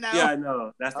letting you know. Yeah, I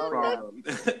know. That's the problem.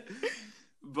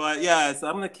 But yeah, so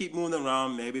I'm going to keep moving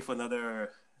around maybe for another,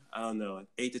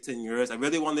 8 to 10 years. I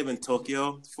really want to live in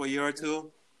Tokyo for a year or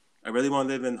two. I really want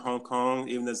to live in Hong Kong,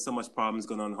 even though there's so much problems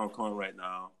going on in Hong Kong right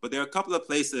now. But there are a couple of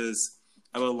places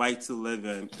I would like to live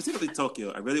in, particularly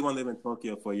Tokyo. I really want to live in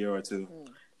Tokyo for a year or two.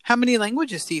 How many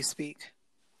languages do you speak?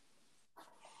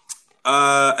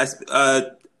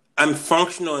 I'm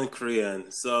functional in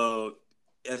Korean. So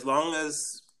as long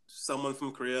as someone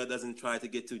from Korea doesn't try to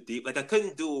get too deep, like I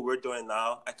couldn't do what we're doing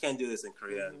now. I can't do this in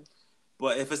Korean. Mm-hmm.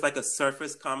 But if it's like a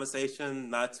surface conversation,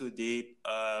 not too deep,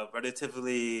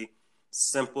 relatively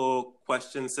simple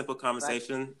question, simple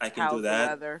conversation, like, I can do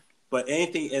that. But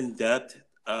anything in depth,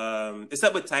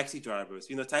 except with taxi drivers.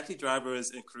 You know, taxi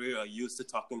drivers in Korea are used to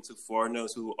talking to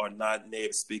foreigners who are not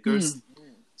native speakers.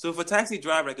 Mm. So for a taxi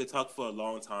driver, I could talk for a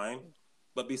long time.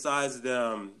 But besides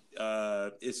them,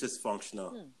 it's just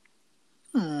functional.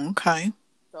 Okay.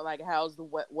 So, like, how's the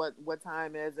what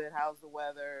time is it? How's the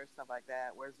weather? Stuff like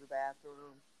that. Where's the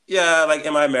bathroom? Yeah, like,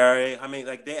 am I married? I mean,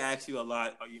 like, they ask you a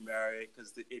lot, are you married?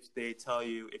 Because if they tell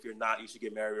you if you're not, you should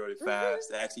get married really fast.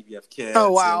 They ask you if you have kids.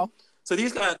 Oh, wow. So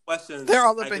these kind of questions, they're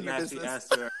all up I in can your actually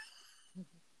business. answer.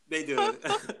 They do.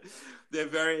 They're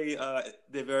very,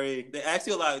 they ask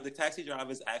you a lot. The taxi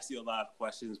drivers ask you a lot of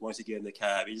questions once you get in the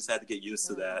cab. You just have to get used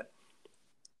to that.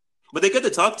 But they're good to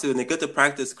talk to and they're good to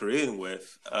practice Korean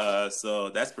with. So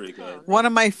that's pretty good. One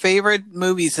of my favorite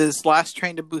movies is Last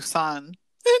Train to Busan. And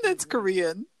it's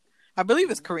Korean. I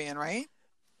believe it's Korean, right?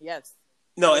 Yes.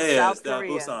 No, it is.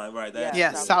 Busan, right.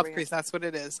 Yes, South Korea. That's what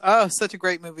it is. Oh, such a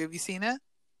great movie. Have you seen it?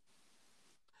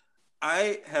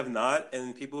 I have not,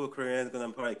 and people who are Korean are going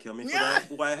to probably kill me for that.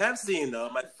 What I have seen, though,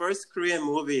 my first Korean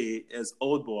movie is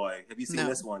Old Boy. Have you seen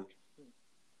this one?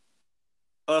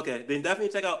 Okay, then definitely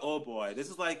check out Old Boy. This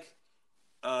is like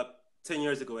 10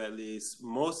 years ago, at least.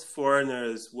 Most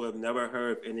foreigners would have never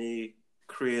heard of any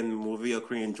Korean movie or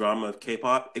Korean drama of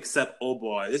K-pop except Old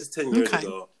Boy. This is 10 years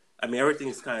ago. I mean,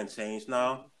 everything's kind of changed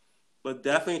now. But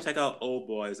definitely check out Old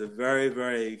Boy. It's a very,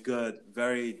 very good,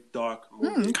 very dark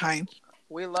movie. Okay.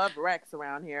 We love Rex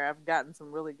around here. I've gotten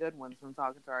some really good ones from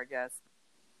talking to our guests.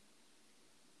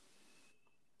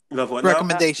 Love what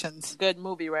recommendations. Good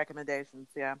movie recommendations,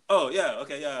 yeah. Oh, yeah.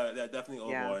 Okay, yeah, definitely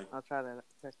Old Boy. I'll try to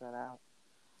check that out.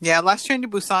 Yeah, Last Train to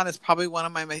Busan is probably one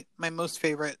of my most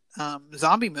favorite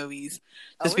zombie movies.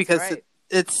 Just because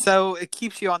it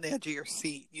keeps you on the edge of your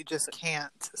seat. You just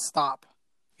can't stop.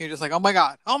 You're just like, oh my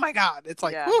God. It's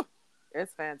like, whew.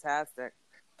 It's fantastic.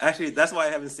 Actually, that's why I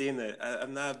haven't seen it.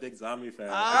 I'm not a big zombie fan.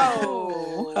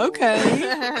 Oh,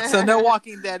 okay. So no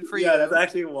Walking Dead for you. Yeah, that's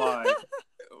actually why.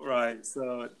 Right.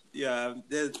 So, yeah,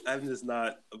 I'm just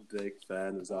not a big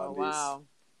fan of zombies. Oh, wow.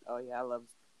 Oh, yeah,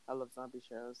 I love zombie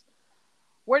shows.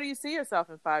 Where do you see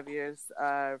yourself in 5 years?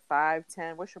 5,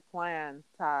 10? What's your plan,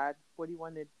 Todd? What do you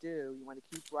want to do? You want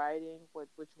to keep writing? What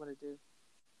you want to do?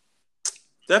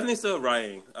 Definitely still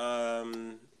writing.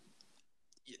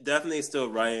 Definitely still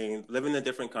writing. Living in a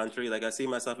different country. Like, I see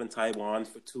myself in Taiwan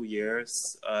for 2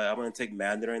 years. I want to take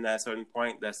Mandarin at a certain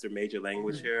point. That's their major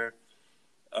language here.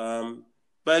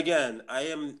 But again, I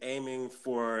am aiming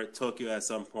for Tokyo at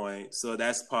some point. So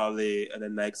that's probably in the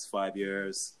next 5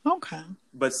 years. Okay.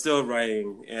 But still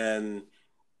writing and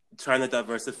trying to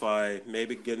diversify,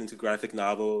 maybe get into graphic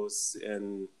novels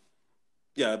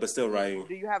but still writing.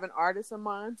 Do you have an artist in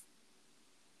mind?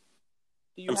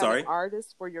 Do you I'm have sorry? An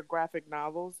artist for your graphic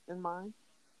novels in mind?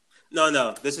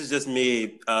 No. This is just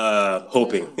me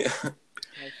hoping.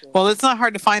 Well, it's not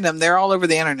hard to find them. They're all over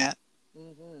the internet.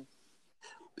 Mm-hmm.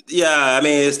 Yeah, I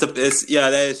mean, that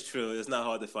is true. It's not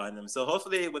hard to find them. So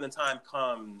hopefully when the time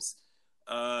comes,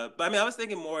 but I mean, I was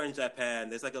thinking more in Japan.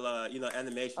 There's like a lot,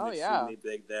 animation is extremely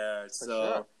big there.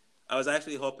 Sure. I was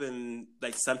actually hoping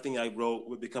like something I wrote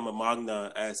would become a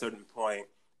manga at a certain point.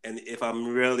 And if I'm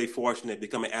really fortunate,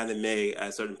 become an anime at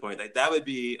a certain point. Like, that would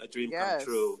be a dream come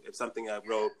true if something I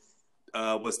wrote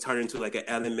was turned into like an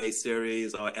anime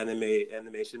series or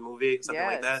animation movie, something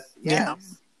like that. Yeah,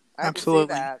 absolutely.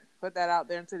 Can see that. Put that out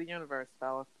there into the universe,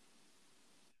 fella.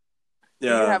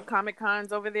 Yeah. Do you have Comic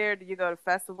Cons over there? Do you go to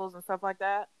festivals and stuff like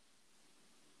that?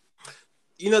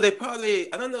 They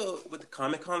probably, I don't know with the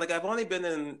Comic Con, like, I've only been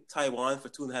in Taiwan for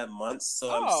 2.5 months,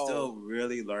 so I'm still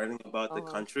really learning about the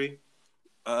country.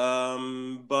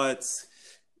 But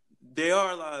there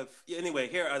are a lot of, anyway,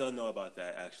 here I don't know about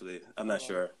that, actually. I'm not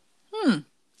sure.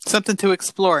 Something to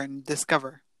explore and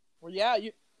discover. Well, yeah,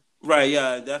 Right,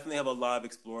 yeah, I definitely have a lot of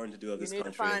exploring to do of this country. You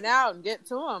need to find out and get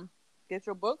to them. Get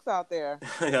your books out there.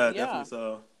 yeah, definitely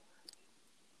so.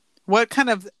 What kind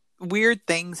of weird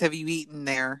things have you eaten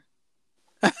there?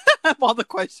 All the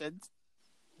questions.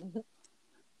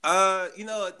 Not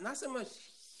so much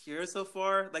here so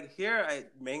far. Like, here I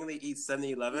mainly eat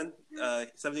 7-Eleven.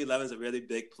 7-Eleven is a really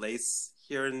big place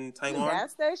here in Taiwan. The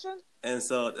gas station? And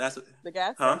so that's the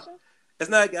gas station? It's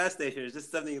not a gas station. It's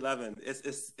just 7-Eleven.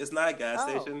 It's not a gas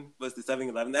station, but it's the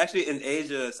 7-Eleven. Actually, in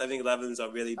Asia, 7-Elevens are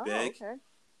really big. Okay.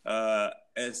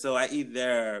 And so I eat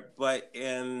there. But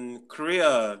in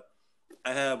Korea,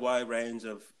 I have a wide range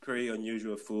of pretty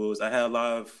unusual foods. I had a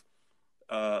lot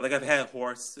like I've had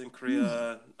horse in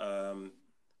Korea,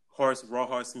 raw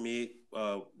horse meat,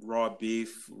 raw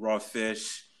beef, raw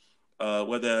fish.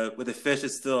 Where the fish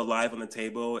is still alive on the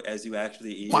table as you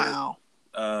actually eat Wow.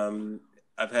 it.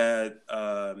 I've had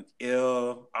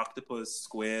eel, octopus,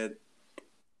 squid.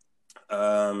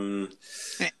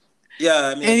 Yeah,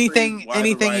 I mean,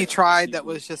 anything you tried that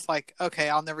was just like, okay,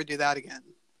 I'll never do that again.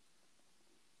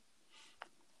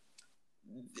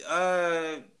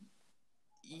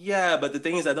 Yeah, but the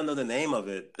thing is, I don't know the name of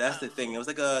it. That's the thing. It was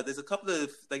like there's a couple of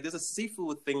there's a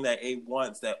seafood thing that I ate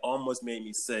once that almost made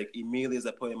me sick immediately as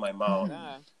I put it in my mouth.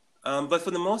 But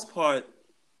for the most part,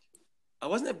 I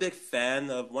wasn't a big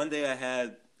fan of. One day I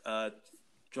had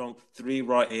drunk 3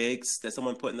 raw eggs that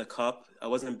someone put in a cup. I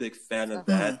wasn't a big fan of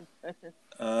that.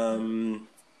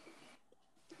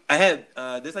 I had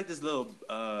there's like this little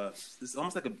this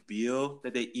almost like a veal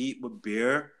that they eat with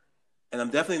beer, and I'm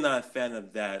definitely not a fan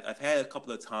of that. I've had it a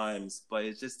couple of times, but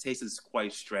it just tastes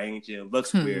quite strange and it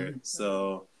looks weird.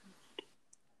 So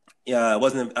yeah,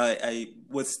 I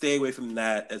would stay away from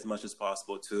that as much as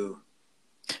possible too.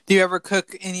 Do you ever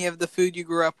cook any of the food you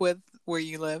grew up with where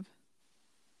you live?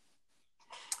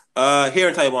 Here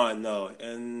in Taiwan, no.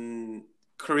 In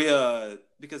Korea,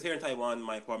 because here in Taiwan,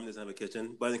 my apartment doesn't have a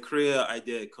kitchen. But in Korea, I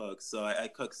did cook. So I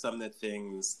cooked some of the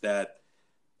things that,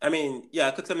 I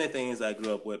cooked some of the things I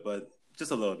grew up with, but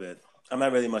just a little bit. I'm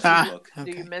not really much of a cook.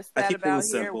 Okay. Do you miss that about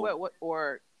here?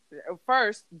 Or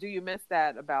first, do you miss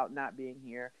that about not being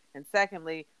here? And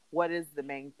secondly, what is the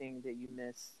main thing that you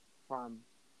miss from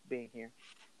being here?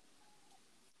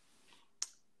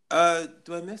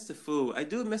 Do I miss the food? I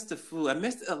do miss the food. I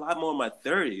missed it a lot more in my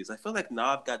 30s. I feel like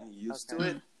now I've gotten used to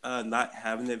it, not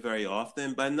having it very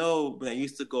often. But I know when I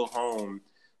used to go home,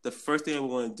 the first thing I would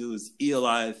want to do is eat a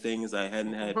lot of things I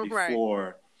hadn't had before.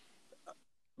 Right.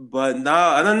 But now,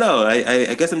 I don't know.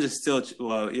 I guess I'm just still,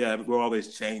 we're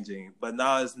always changing. But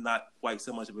now it's not quite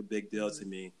so much of a big deal to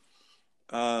me.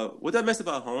 What do I miss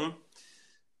about home?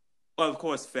 Well, of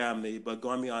course, family, but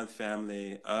going beyond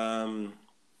family.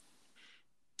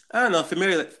 I don't know,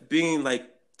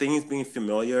 things being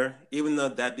familiar, even though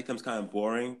that becomes kind of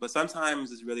boring. But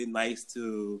sometimes it's really nice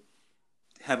to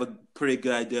have a pretty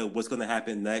good idea of what's going to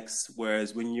happen next.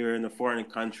 Whereas when you're in a foreign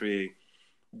country,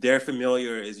 their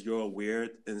familiar is your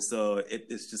weird. And so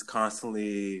it's just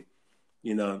constantly,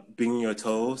 being on your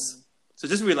toes. So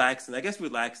just relaxing. I guess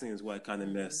relaxing is what I kind of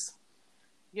miss.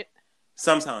 Yeah.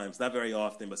 Sometimes, not very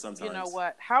often, but sometimes. You know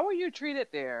what? How were you treated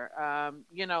there?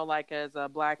 Like as a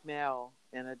Black male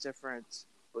in a different,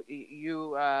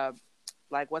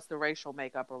 what's the racial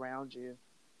makeup around you?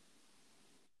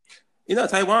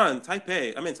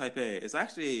 Taipei. I'm in Taipei. It's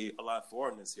actually a lot of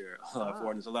foreigners here. A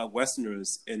lot of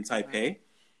Westerners in Taipei. Right.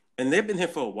 And they've been here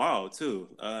for a while, too.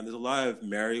 There's a lot of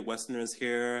married Westerners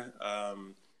here.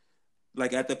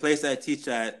 Like at the place that I teach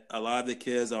at, a lot of the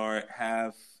kids are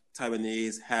half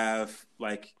Taiwanese, half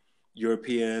like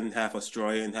European, half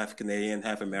Australian, half Canadian,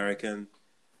 half American.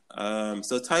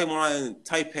 So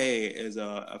Taipei is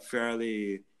a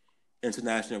fairly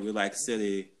international, relaxed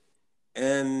city.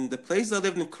 And the places I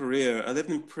lived in Korea, I lived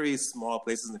in pretty small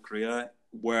places in Korea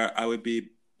where I would be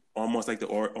almost like the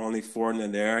only foreigner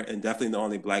there and definitely the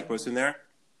only Black person there.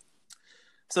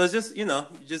 So it's just,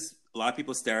 just a lot of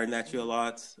people staring at you a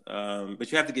lot. But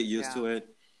you have to get used to it.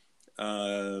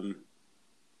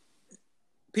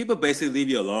 People basically leave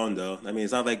you alone, though. I mean,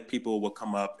 it's not like people will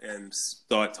come up and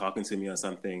start talking to me or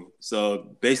something.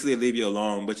 So basically leave you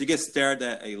alone. But you get stared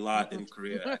at a lot in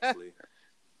Korea, actually.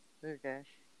 Okay.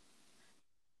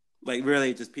 Like,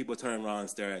 really, just people turn around and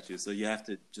stare at you. So you have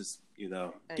to just,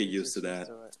 get used to that.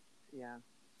 Yeah.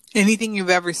 Anything you've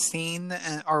ever seen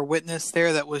or witnessed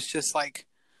there that was just like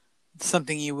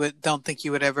something you don't think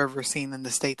you would have ever seen in the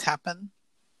States happen?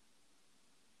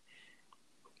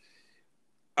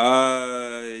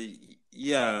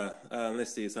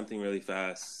 Let's see, something really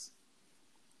fast.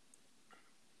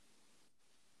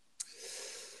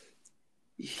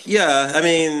 Yeah, I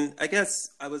mean, I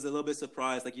guess I was a little bit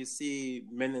surprised. Like, you see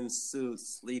men in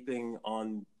suits sleeping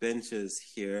on benches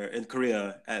here in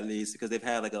Korea, at least, because they've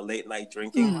had like a late night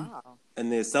drinking. Wow.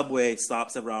 And the subway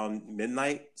stops around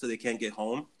midnight, so they can't get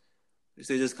home.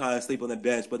 So they just kind of sleep on the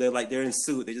bench, but they're in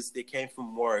suit. They came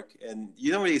from work, and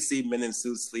you don't really see men in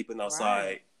suits sleeping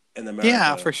outside in America.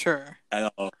 Yeah, for sure.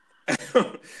 At all.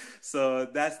 So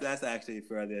that's actually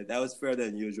further. That was further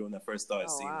than usual when I first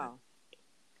started seeing it.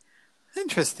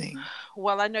 Interesting.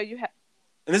 Well, I know you have.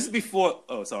 And this is before.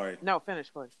 Oh, sorry. No, finish,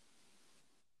 please.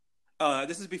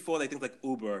 This is before things like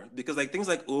Uber, because like things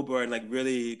like Uber and like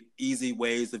really easy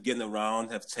ways of getting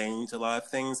around have changed a lot of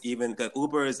things. Even because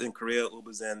Uber is in Korea,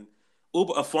 Uber's in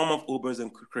Uber, a form of Ubers in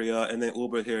Korea, and then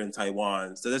Uber here in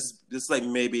Taiwan. So this like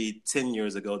maybe 10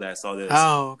 years ago that I saw this.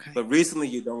 Oh, okay. But recently,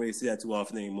 you don't really see that too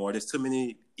often anymore. There's too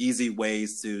many easy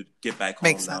ways to get back home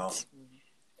Makes now. sense.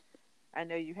 I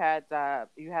know you had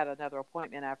another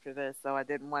appointment after this, so I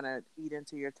didn't want to eat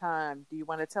into your time. Do you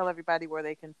want to tell everybody where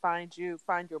they can find you,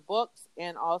 find your books,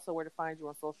 and also where to find you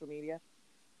on social media?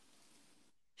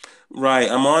 Right.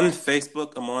 I'm on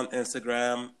Facebook. I'm on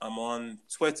Instagram. I'm on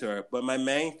Twitter. But my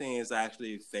main thing is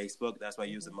actually Facebook. That's what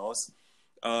I use the most.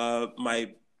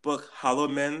 My book, Hollow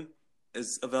Men,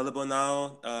 is available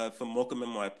now from Mocha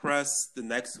Memoir Press. The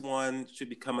next one should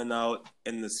be coming out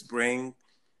in the spring.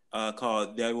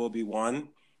 Called There Will Be One.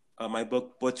 My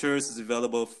book, Butchers, is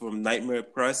available from Nightmare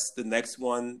Press. The next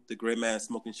one, The Great Man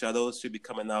Smoking Shadows, should be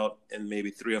coming out in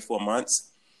maybe 3 or 4 months.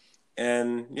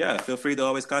 And yeah, feel free to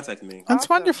always contact me. That's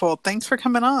wonderful. Thanks for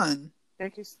coming on.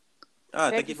 Thank you.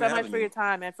 Thank you so much for me. your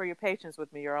time and for your patience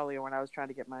with me earlier when I was trying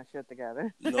to get my shit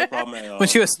together. No problem at all. When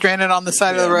she was stranded on the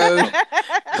side of the road.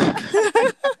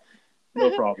 No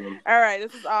problem. All right,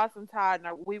 this is awesome, Todd.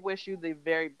 And we wish you the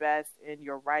very best in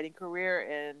your writing career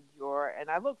and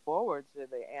I look forward to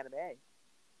the anime.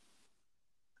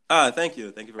 Thank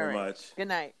you. Thank you very much. Good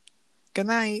night. Good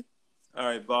night. All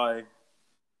right, bye.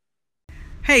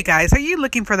 Hey guys, are you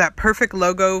looking for that perfect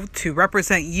logo to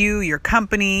represent you, your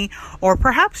company, or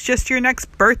perhaps just your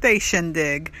next birthday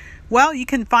shindig? Well, you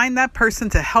can find that person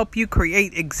to help you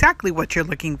create exactly what you're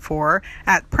looking for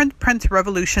at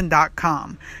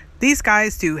printprintsrevolution.com. These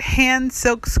guys do hand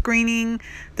silk screening.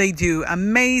 They do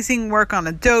amazing work on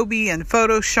Adobe and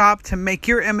Photoshop to make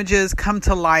your images come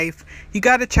to life. You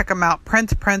got to check them out,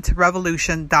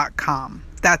 printprintsrevolution.com.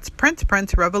 That's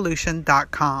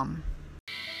printprintsrevolution.com.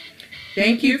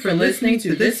 Thank you for listening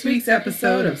to this week's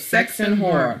episode of Sex and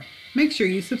Horror. Make sure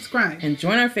you subscribe. And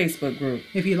join our Facebook group.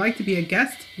 If you'd like to be a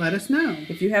guest, let us know.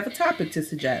 If you have a topic to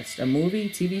suggest, a movie,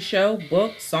 TV show,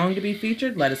 book, song to be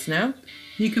featured, let us know.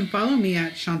 You can follow me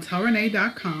at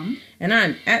ChantelRenee.com. And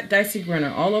I'm at Dicey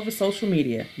Grinner all over social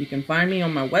media. You can find me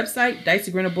on my website,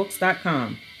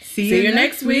 DiceyGrinnerBooks.com. See you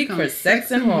next week for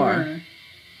Sex and Horror.